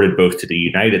exported both to the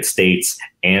United States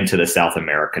and to the South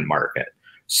American market.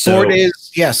 So, Ford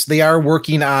is, yes, they are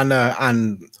working on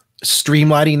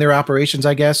streamlining their operations,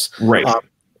 I guess. Right.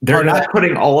 They're not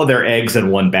putting all of their eggs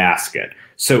in one basket.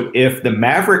 So if the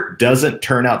Maverick doesn't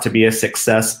turn out to be a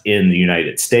success in the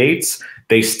United States,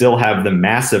 they still have the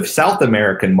massive South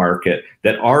American market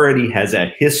that already has a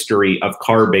history of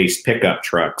car-based pickup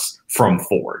trucks from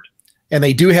Ford. And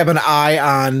they do have an eye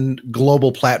on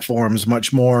global platforms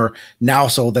much more now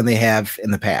so than they have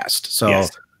in the past. So, yes.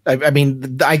 I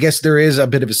mean, I guess there is a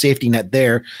bit of a safety net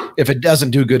there if it doesn't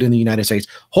do good in the United States.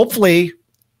 Hopefully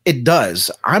it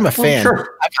does. I'm a fan.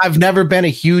 Sure. I've never been a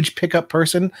huge pickup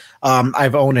person.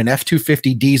 I've owned an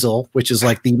F-250 diesel, which is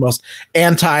like the most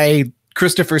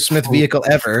anti-Christopher Smith vehicle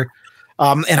ever.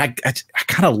 And I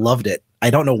kind of loved it.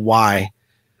 I don't know why.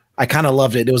 I kind of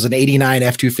loved it. It was an 89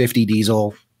 F-250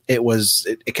 diesel.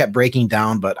 It kept breaking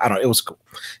down, but I don't know. It was cool.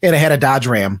 And it had a Dodge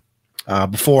Ram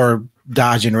before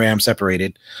Dodge and Ram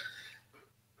separated.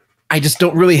 I just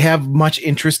don't really have much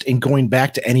interest in going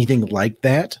back to anything like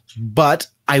that, but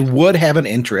I would have an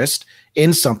interest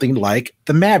in something like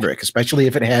the Maverick, especially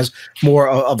if it has more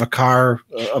of a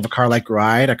car-like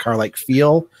ride, a car-like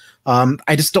feel.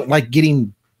 I just don't like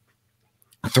getting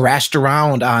thrashed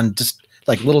around on just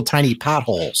like little tiny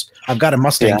potholes. I've got a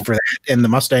Mustang for that, and the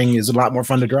Mustang is a lot more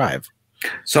fun to drive.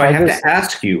 So I have to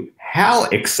ask you, how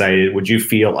excited would you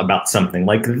feel about something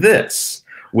like this,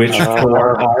 which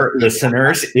for our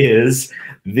listeners is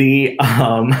the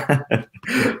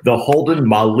the Holden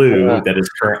Maloo that is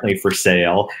currently for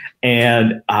sale,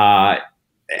 and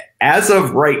as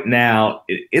of right now,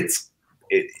 it's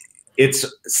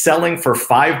selling for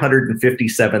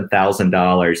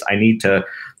 $557,000. I need to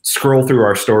scroll through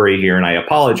our story here, and I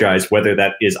apologize whether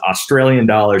that is Australian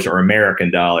dollars or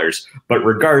American dollars, but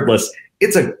regardless,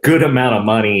 it's a good amount of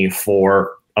money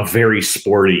for a very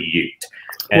sporty Ute.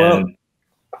 And well,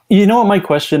 you know what my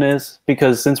question is?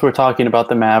 Because since we're talking about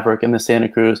the Maverick and the Santa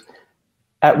Cruz,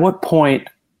 at what point,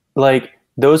 like,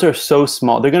 those are so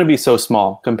small, they're going to be so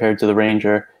small compared to the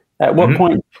Ranger. At what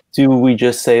point do we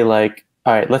just say, like,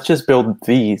 all right, let's just build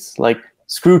these, like,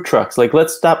 screw trucks. Like,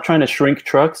 let's stop trying to shrink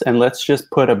trucks and let's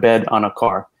just put a bed on a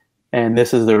car. And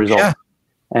this is the result. Yeah.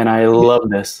 And I love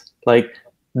this. Like,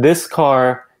 this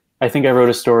car, I think I wrote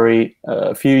a story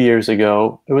a few years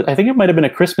ago. I think it might have been a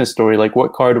Christmas story. Like,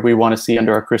 what car do we want to see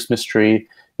under our Christmas tree?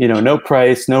 You know, no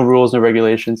price, no rules, no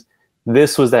regulations.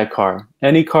 This was that car.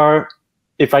 Any car,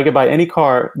 if I could buy any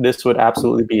car, this would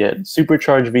absolutely be it.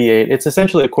 Supercharged V8. It's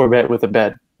essentially a Corvette with a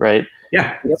bed, right?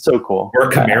 Yeah. That's so cool. Or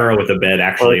a Camaro with a bed,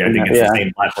 actually. I think it's the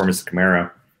same platform as the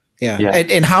Camaro. Yeah.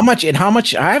 And how much,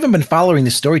 I haven't been following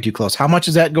this story too close. How much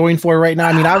is that going for right now?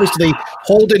 I mean, obviously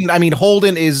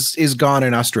Holden is gone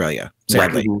in Australia,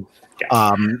 sadly. Right.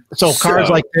 So cars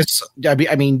like this,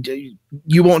 I mean,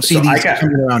 you won't see these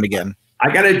coming around again.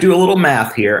 I got to do a little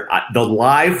math here. The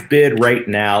live bid right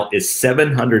now is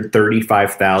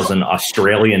 735,000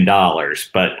 Australian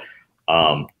dollars, but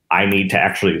I need to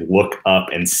actually look up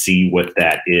and see what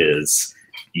that is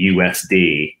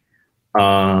USD.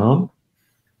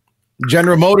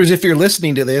 General Motors, if you're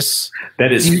listening to this,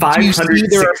 that is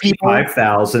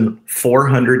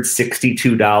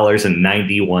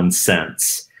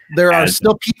 $565,462.91. There are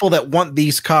still people that want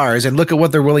these cars, and look at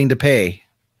what they're willing to pay.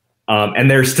 And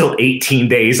there's still 18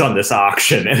 days on this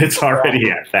auction, and it's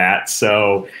already at that.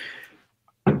 So,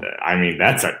 I mean,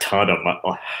 that's a ton of money.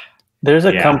 There's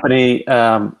a company,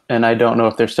 and I don't know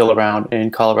if they're still around,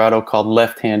 in Colorado called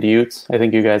Left Hand Utes. I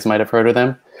think you guys might have heard of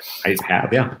them. I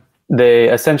have, yeah. They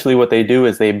essentially, what they do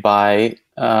is they buy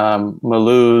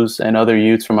Maloos and other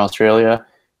Utes from Australia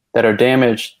that are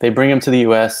damaged. They bring them to the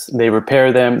U.S. They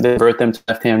repair them. They convert them to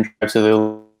left-hand drive so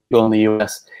they'll go in the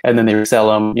U.S. and then they resell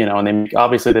them. You know, and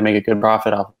they make a good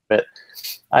profit off of it.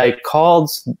 I called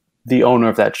the owner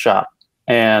of that shop,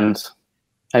 and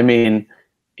I mean,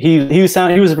 he was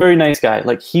a very nice guy.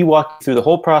 Like, he walked through the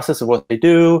whole process of what they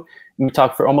do. And we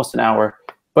talked for almost an hour,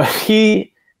 but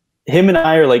him and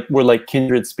I were like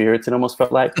kindred spirits. It almost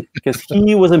felt like, because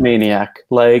he was a maniac.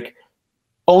 Like,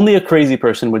 only a crazy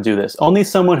person would do this. Only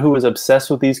someone who was obsessed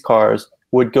with these cars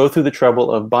would go through the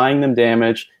trouble of buying them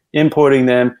damaged, importing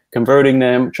them, converting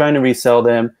them, trying to resell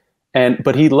them.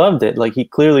 But he loved it. Like, he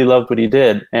clearly loved what he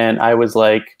did. And I was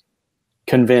like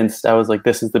convinced. I was like,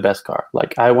 this is the best car.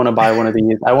 Like, I want to buy one of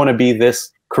these. I want to be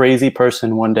this crazy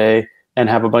person one day and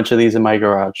have a bunch of these in my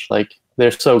garage. Like,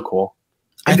 they're so cool.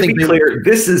 And to be clear,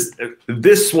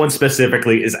 this one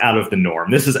specifically is out of the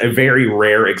norm. This is a very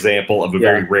rare example of a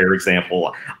very rare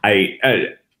example. I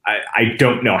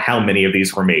don't know how many of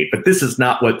these were made, but this is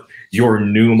not what your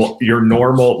normal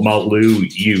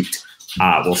Maloo Ute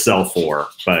will sell for.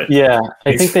 But yeah,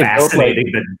 I think they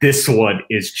fascinating that this one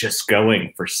is just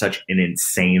going for such an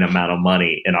insane amount of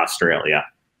money in Australia.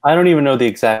 I don't even know the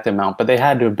exact amount, but they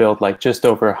had to build like just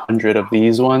over 100 of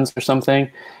these ones or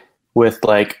something with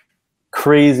like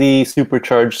crazy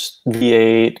supercharged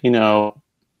V8, you know,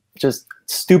 just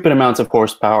stupid amounts of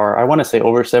horsepower. I want to say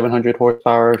over 700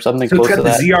 horsepower or something close to that. It's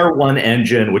got the ZR1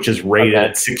 engine, which is rated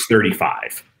at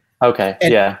 635. Okay,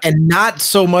 and not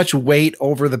so much weight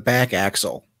over the back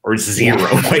axle. Or zero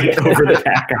weight over the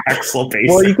back axle,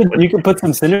 basically. Well, you could put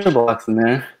some cinder blocks in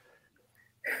there.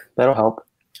 That'll help.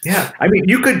 Yeah, I mean,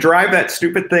 you could drive that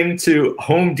stupid thing to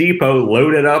Home Depot,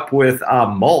 load it up with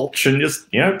mulch, and just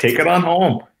take it on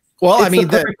home. Well, It's I mean,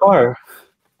 the car.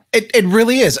 It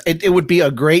really is. It would be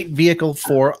a great vehicle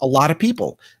for a lot of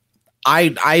people. I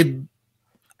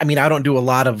mean, I don't do a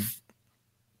lot of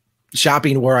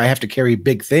shopping where I have to carry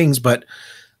big things, but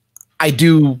I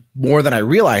do more than I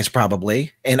realize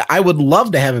probably. And I would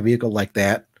love to have a vehicle like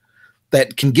that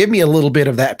can give me a little bit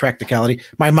of that practicality.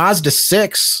 My Mazda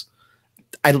 6,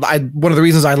 one of the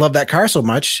reasons I love that car so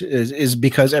much is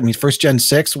because, I mean, first gen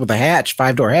 6 with a hatch,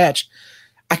 5-door hatch,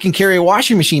 I can carry a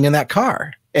washing machine in that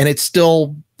car, and it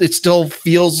still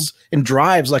feels and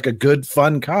drives like a good,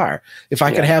 fun car. If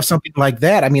I could have something like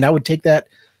that, I mean, I would take that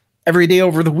every day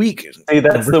over the week. See,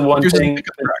 that's the one thing,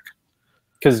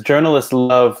 because journalists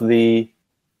love the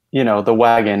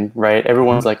wagon, right?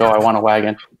 Everyone's like, oh, I want a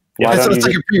wagon. Yeah, it's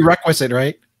like a prerequisite,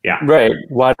 right? Yeah. Right.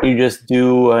 Why don't you just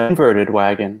do an inverted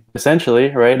wagon? Essentially,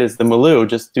 right? Is the Maloo,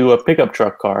 just do a pickup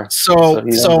truck car.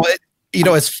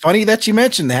 It's funny that you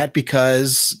mentioned that,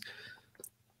 because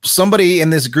somebody in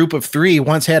this group of 3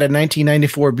 once had a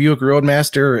 1994 Buick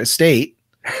Roadmaster Estate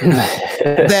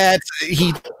that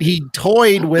he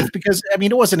toyed with, because, I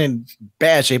mean, it wasn't in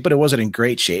bad shape, but it wasn't in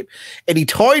great shape. And he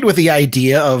toyed with the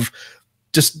idea of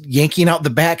just yanking out the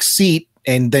back seat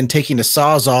and then taking a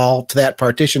Sawzall to that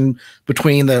partition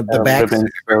between the back.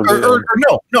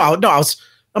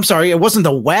 I'm sorry, it wasn't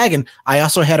the wagon. I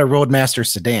also had a Roadmaster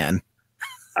sedan.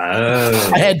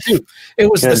 Oh. I had to. It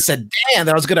was the sedan that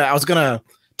I was gonna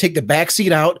take the back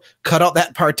seat out, cut out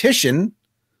that partition,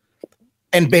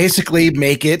 and basically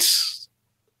make it,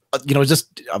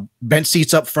 just bench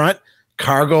seats up front,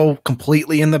 cargo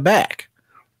completely in the back.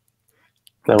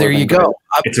 There you go.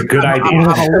 It's a good idea. I'm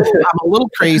a little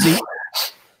crazy.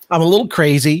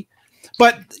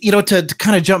 But to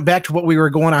kind of jump back to what we were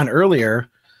going on earlier,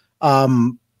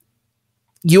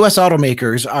 U.S.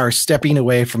 automakers are stepping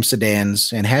away from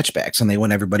sedans and hatchbacks, and they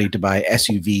want everybody to buy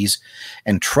SUVs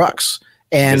and trucks.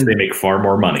 And they make far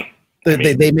more money.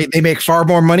 They make far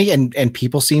more money, and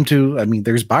people seem to. I mean,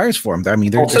 there's buyers for them. I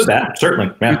mean,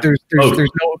 certainly. Yeah.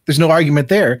 There's no argument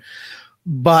there.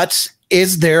 But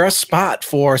is there a spot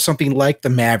for something like the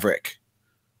Maverick,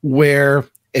 where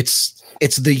it's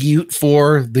the Ute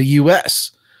for the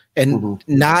U.S. and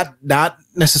not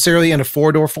necessarily in a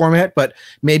 4-door format, but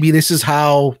maybe this is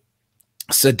how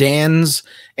sedans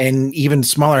and even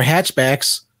smaller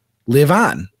hatchbacks live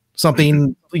on.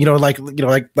 Something like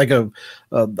a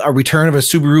return of a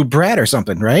Subaru Brat or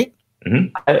something, right?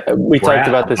 We talked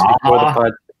about this before the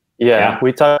pod. Yeah,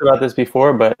 we talked about this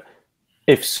before, but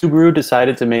if Subaru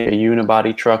decided to make a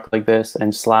unibody truck like this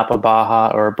and slap a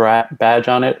Baja or a Brat badge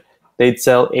on it, they'd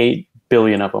sell 8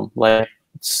 billion of them. Like,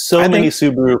 many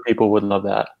Subaru people would love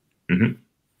that. Mm-hmm.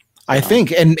 I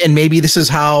think, and maybe this is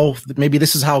how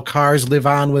cars live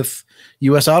on with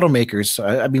U.S. automakers.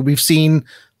 I mean, we've seen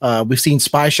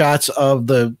spy shots of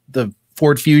the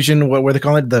Ford Fusion, what they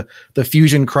call it, the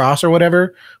Fusion Cross or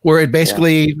whatever, where it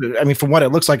basically, I mean, from what it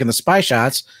looks like in the spy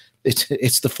shots,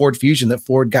 it's the Ford Fusion that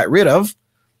Ford got rid of,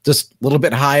 just a little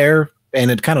bit higher,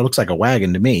 and it kind of looks like a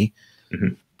wagon to me.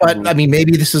 Mm-hmm. But I mean,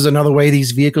 maybe this is another way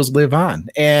these vehicles live on.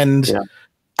 And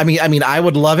I mean, I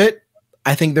would love it.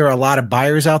 I think there are a lot of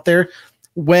buyers out there.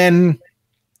 When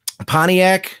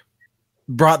Pontiac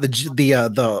brought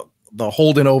the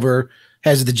Holden over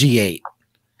as the G8,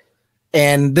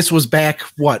 and this was back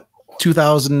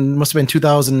 2000, must have been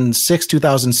 2006,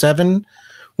 2007,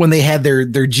 when they had their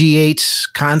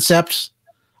G8 concept.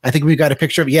 I think we got a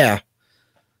picture of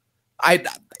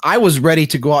I was ready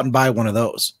to go out and buy one of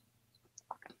those.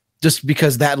 just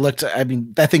because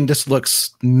that thing just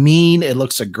looks mean. It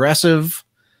looks aggressive.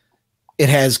 It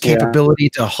has capability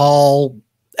to haul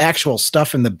actual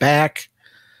stuff in the back.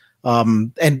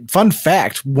 And fun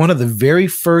fact, one of the very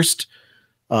first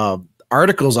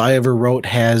articles I ever wrote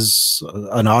has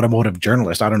an automotive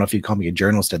journalist. I don't know if you call me a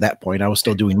journalist at that point. I was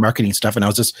still doing marketing stuff, and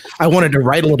I wanted to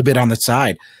write a little bit on the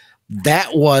side.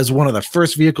 That was one of the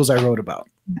first vehicles I wrote about.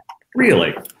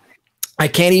 Really? I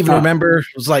can't even remember. It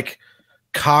was like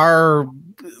car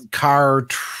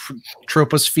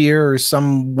troposphere or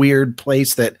some weird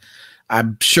place that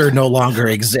I'm sure no longer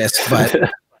exists, but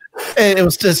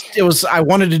I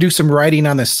wanted to do some writing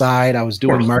on the side. I was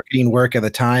doing marketing work at the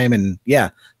time. And yeah,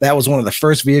 that was one of the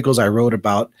first vehicles I wrote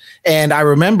about. And I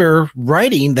remember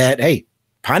writing that, hey,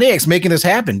 Pontiac's making this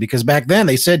happen, because back then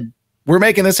they said, we're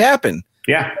making this happen.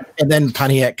 Yeah. And then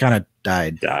Pontiac kind of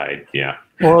died. Yeah.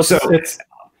 Well, so it's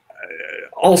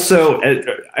also,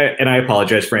 and I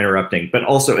apologize for interrupting, but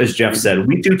also, as Jeff said,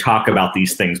 we do talk about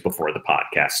these things before the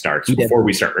podcast starts, before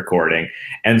we start recording.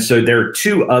 And so there are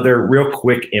two other real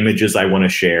quick images I want to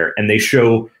share, and they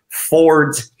show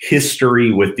Ford's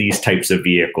history with these types of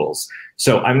vehicles.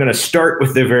 So I'm going to start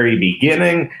with the very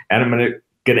beginning, and I'm going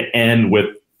to end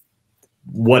with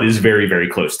what is very, very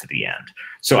close to the end.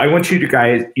 So I want you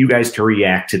guys to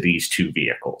react to these two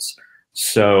vehicles.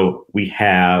 So we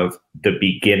have the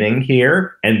beginning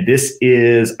here, and this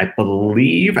is, I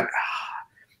believe,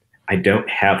 I don't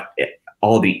have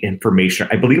all the information.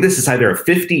 I believe this is either a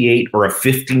 58 or a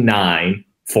 59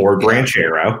 Ford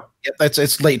Ranchero. Yep,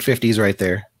 it's late 50s right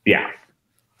there. Yeah.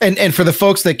 And for the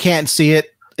folks that can't see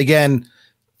it, again,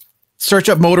 search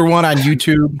up Motor One on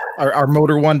YouTube, our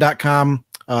motor1.com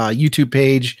YouTube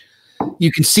page.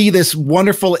 You can see this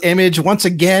wonderful image. Once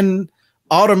again,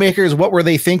 automakers, what were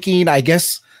they thinking? I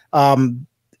guess in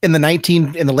the late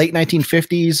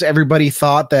 1950s, everybody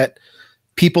thought that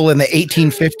people in the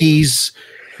 1850s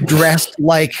dressed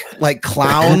like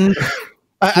clowns.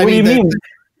 What do you mean?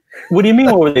 What do you mean?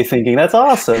 What were they thinking? That's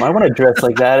awesome. I want to dress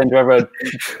like that and drive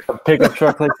a pickup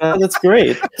truck like that. That's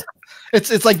great.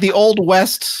 It's like the Old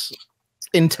West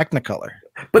in Technicolor.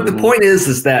 But the point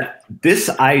is that this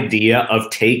idea of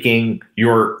taking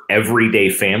your everyday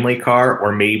family car,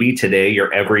 or maybe today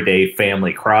your everyday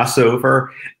family crossover,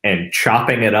 and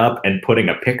chopping it up and putting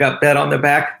a pickup bed on the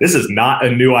back, this is not a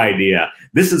new idea.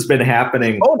 This has been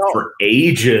happening for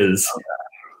ages.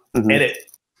 And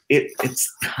it's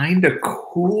kind of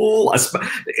cool. It's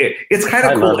kind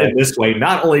of cool in this way,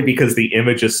 not only because the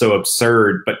image is so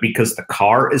absurd, but because the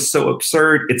car is so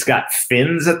absurd. It's got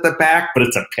fins at the back, but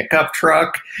it's a pickup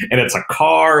truck, and it's a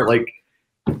car. And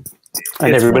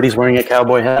everybody's wearing a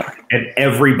cowboy hat. And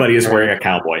everybody is wearing a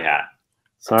cowboy hat.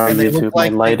 Sorry, YouTube, my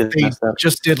light is messed up.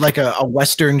 Just did like a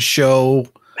Western show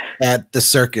at the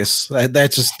circus.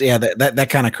 That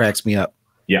kind of cracks me up.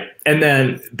 Yeah. And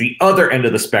then the other end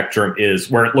of the spectrum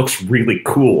is where it looks really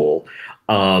cool.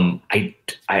 I'm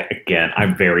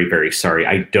very, very sorry.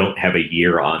 I don't have a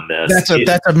year on this.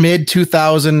 That's a mid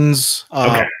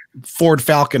 2000s Ford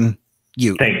Falcon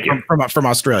Ute. Thank you. From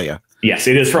Australia. Yes,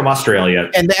 it is from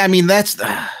Australia. And I mean, that's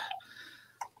a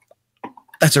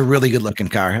really good looking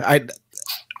car.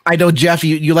 I know, Jeff,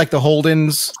 you like the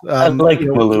Holdens. I like the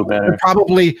blue better.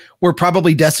 We're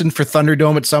probably destined for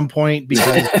Thunderdome at some point,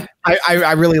 because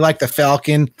I really like the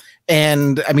Falcon.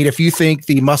 And I mean, if you think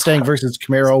the Mustang versus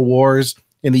Camaro wars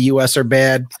in the US are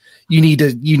bad, you need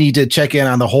to check in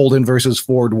on the Holden versus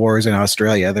Ford wars in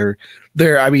Australia.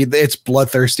 I mean, it's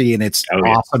bloodthirsty, and it's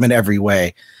awesome in every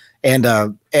way. And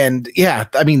yeah,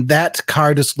 I mean, that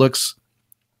car just looks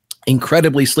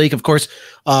incredibly sleek. Of course,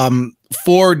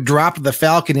 Ford dropped the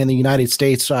Falcon in the United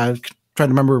States. I'm trying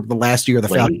to remember the last year of the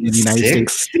Falcon in the United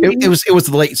States. It was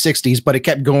the late 60s, but it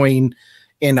kept going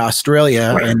in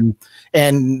Australia. Right.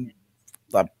 And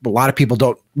a lot of people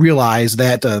don't realize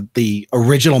that the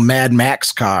original Mad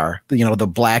Max car, the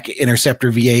black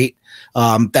Interceptor V8,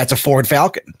 that's a Ford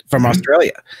Falcon from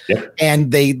Australia. Yep.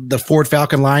 And the Ford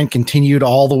Falcon line continued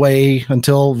all the way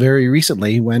until very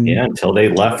recently, until they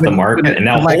left the market. And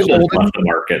now Holden left the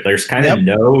market. There's kind of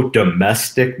no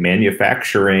domestic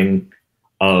manufacturing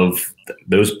of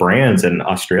those brands in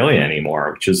Australia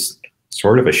anymore, which is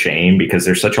sort of a shame, because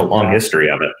there's such a long history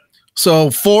of it.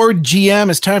 So Ford, GM,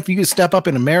 it's time for you to step up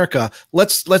in America.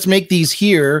 Let's make these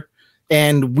here,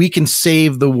 and we can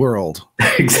save the world.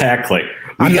 Exactly.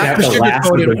 We have the last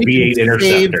of the V8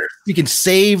 Interceptor. We can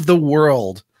save the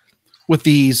world with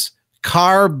these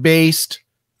car-based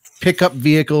pickup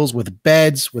vehicles with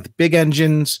beds, with big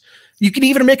engines. You can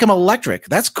even make them electric.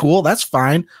 That's cool. That's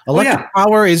fine. Electric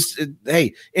power is,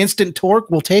 instant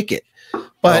torque. We'll take it.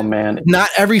 But oh, man. not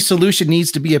every solution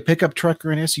needs to be a pickup truck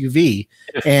or an SUV.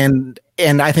 And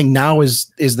I think now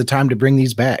is the time to bring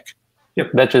these back.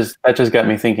 Yep. That just got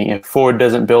me thinking. If Ford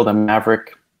doesn't build a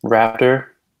Maverick Raptor,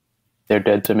 they're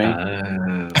dead to me.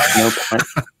 No point.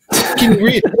 Can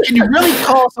you really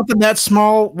call something that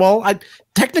small? Well,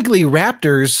 technically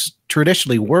Raptors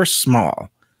traditionally were small.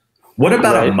 What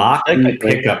about a Mach-E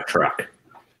pickup truck?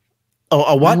 Oh,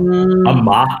 a what? A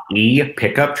Mach-E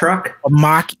pickup truck? A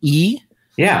Mach-E?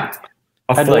 Yeah.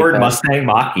 I'd Ford like Mustang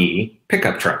Mach-E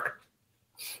pickup truck.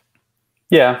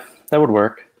 Yeah, that would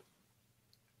work.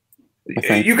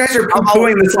 You guys are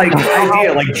poo-pooing this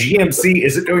idea like GMC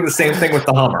isn't doing the same thing with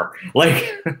the Hummer.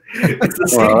 Like it's the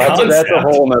same concept. That's a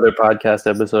whole nother podcast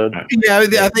episode. Yeah,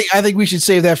 I think we should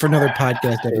save that for another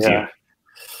podcast episode. Yeah.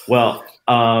 Well,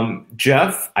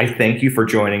 Jeff, I thank you for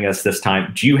joining us this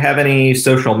time. Do you have any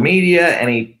social media?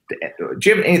 Do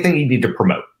you have anything you need to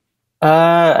promote?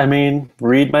 I mean,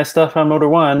 read my stuff on Motor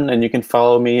One, and you can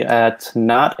follow me at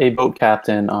Not a Boat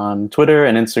Captain on Twitter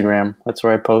and Instagram. That's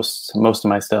where I post most of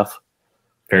my stuff.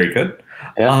 Very good.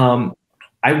 Yeah.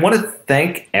 I want to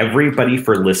thank everybody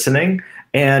for listening.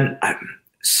 And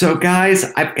so, guys,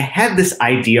 I've had this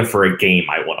idea for a game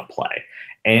I want to play.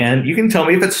 And you can tell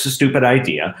me if it's a stupid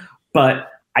idea,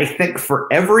 but I think for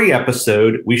every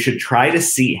episode, we should try to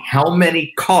see how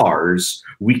many cars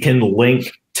we can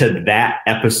link to that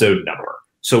episode number.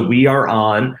 So we are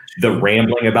on the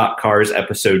Rambling About Cars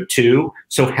episode 2.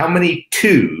 So how many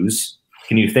 2s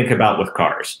can you think about with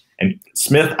cars? And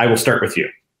Smith, I will start with you.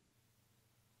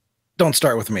 Don't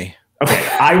start with me. Okay,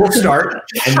 I will start,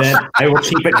 and then I will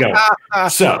keep it going.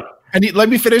 So let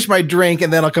me finish my drink,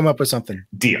 and then I'll come up with something.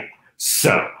 Deal.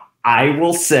 So I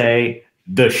will say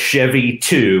the Chevy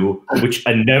 2, which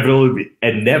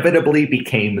inevitably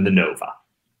became the Nova.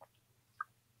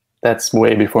 That's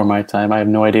way before my time. I have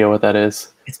no idea what that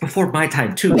is. It's before my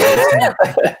time too.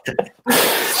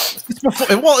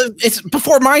 It's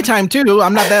before my time too.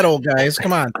 I'm not that old, guys.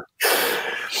 Come on.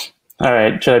 All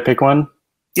right, should I pick one?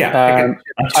 Yeah, pick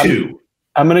a 2.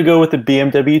 I'm going to go with the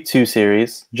BMW 2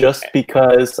 Series just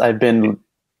because I've been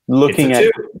looking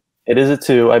at. It is a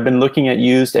 2. I've been looking at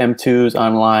used M2s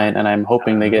online, and I'm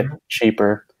hoping they get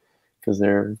cheaper because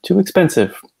they're too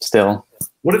expensive still.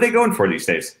 What are they going for these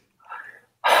days?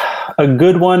 A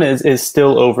good one is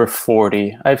still over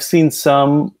 40. I've seen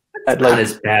some at not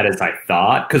as bad as I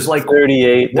thought, because like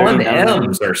 38.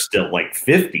 1Ms are still like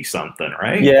 50 something,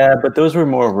 right? Yeah, but those were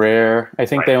more rare. I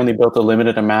think they only built a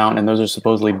limited amount, and those are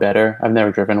supposedly better. I've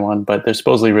never driven one, but they're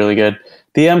supposedly really good.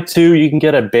 The M2, you can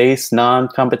get a base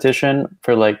non-competition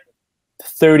for like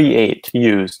 38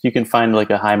 used. You can find like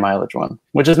a high mileage one,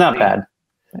 which is not bad.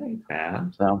 Ain't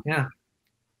bad. So yeah.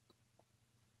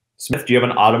 Smith, do you have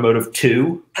an automotive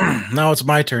 2? No, it's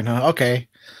my turn, huh? Okay.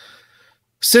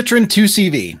 Citroen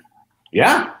 2CV.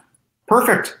 Yeah,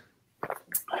 perfect.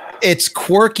 It's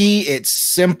quirky. It's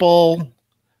simple.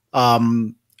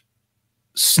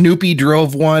 Snoopy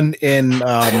drove one in.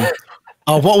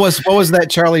 What was that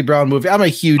Charlie Brown movie? I'm a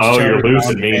huge. Charlie you're Brown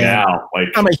losing me fan. now. Like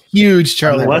I'm a huge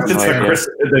Charlie. Unless Brown it's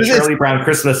the Charlie Brown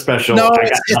Christmas special. No,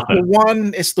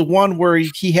 it's the one where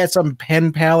he had some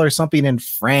pen pal or something in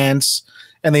France.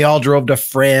 And they all drove to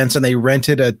France, and they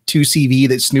rented a 2CV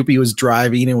that Snoopy was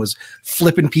driving and was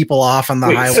flipping people off on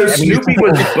the highway. So Snoopy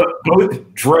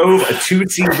both drove a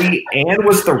 2CV and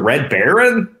was the Red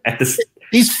Baron at the.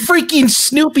 He's freaking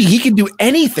Snoopy. He can do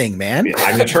anything, man. Yeah,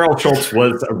 I mean, Charles Schultz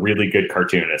was a really good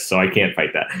cartoonist, so I can't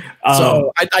fight that.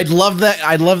 So I love that.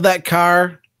 I love that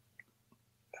car.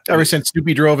 Ever since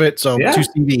Snoopy drove it, so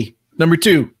 2CV. Number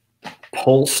 2,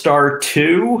 Polestar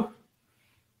 2.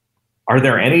 Are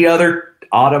there any other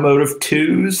automotive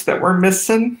 2s that we're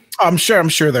missing? I'm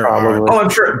sure there are. Oh, I'm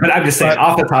sure, but I'm just saying,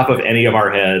 off the top of any of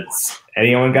our heads,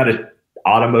 anyone got an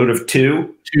automotive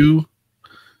 2?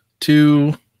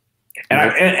 Two.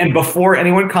 And before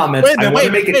anyone comments, I want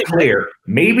to make it clear.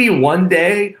 Maybe one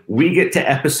day we get to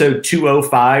episode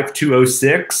 205,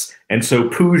 206, and so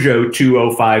Peugeot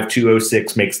 205,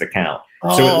 206 makes the count.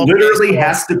 So it literally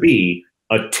has to be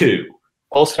a 2.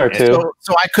 Polestar 2.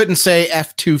 So I couldn't say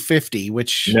F250,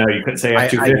 which no, you couldn't say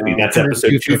F250. That's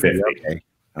episode 250. Okay.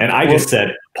 And I just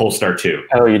said Polestar 2.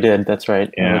 Oh, you did. That's right.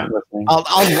 Yeah.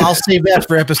 I'll save that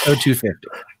for episode 250.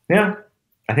 Yeah,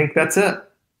 I think that's it.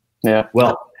 Yeah.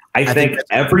 Well, I thank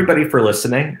everybody for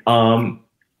listening.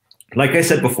 Like I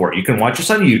said before, you can watch us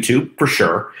on YouTube for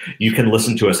sure. You can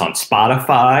listen to us on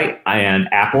Spotify and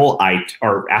Apple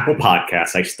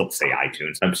Podcasts. I still say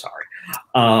iTunes. I'm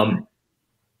sorry.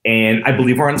 And I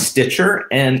believe we're on Stitcher.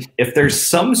 And if there's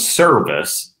some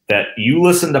service that you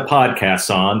listen to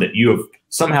podcasts on that you have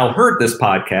somehow heard this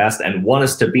podcast and want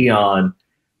us to be on,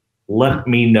 let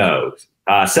me know.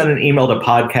 Send an email to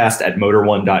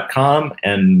podcast@motor1.com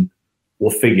and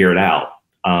we'll figure it out.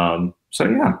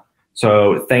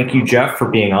 So thank you, Jeff, for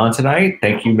being on tonight.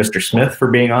 Thank you, Mr. Smith, for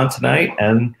being on tonight.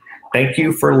 And thank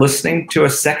you for listening to a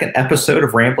second episode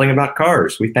of Rambling About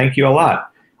Cars. We thank you a lot.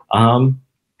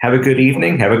 Have a good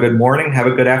evening. Have a good morning. Have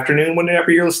a good afternoon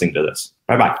whenever you're listening to this.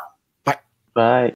 Bye-bye. Bye.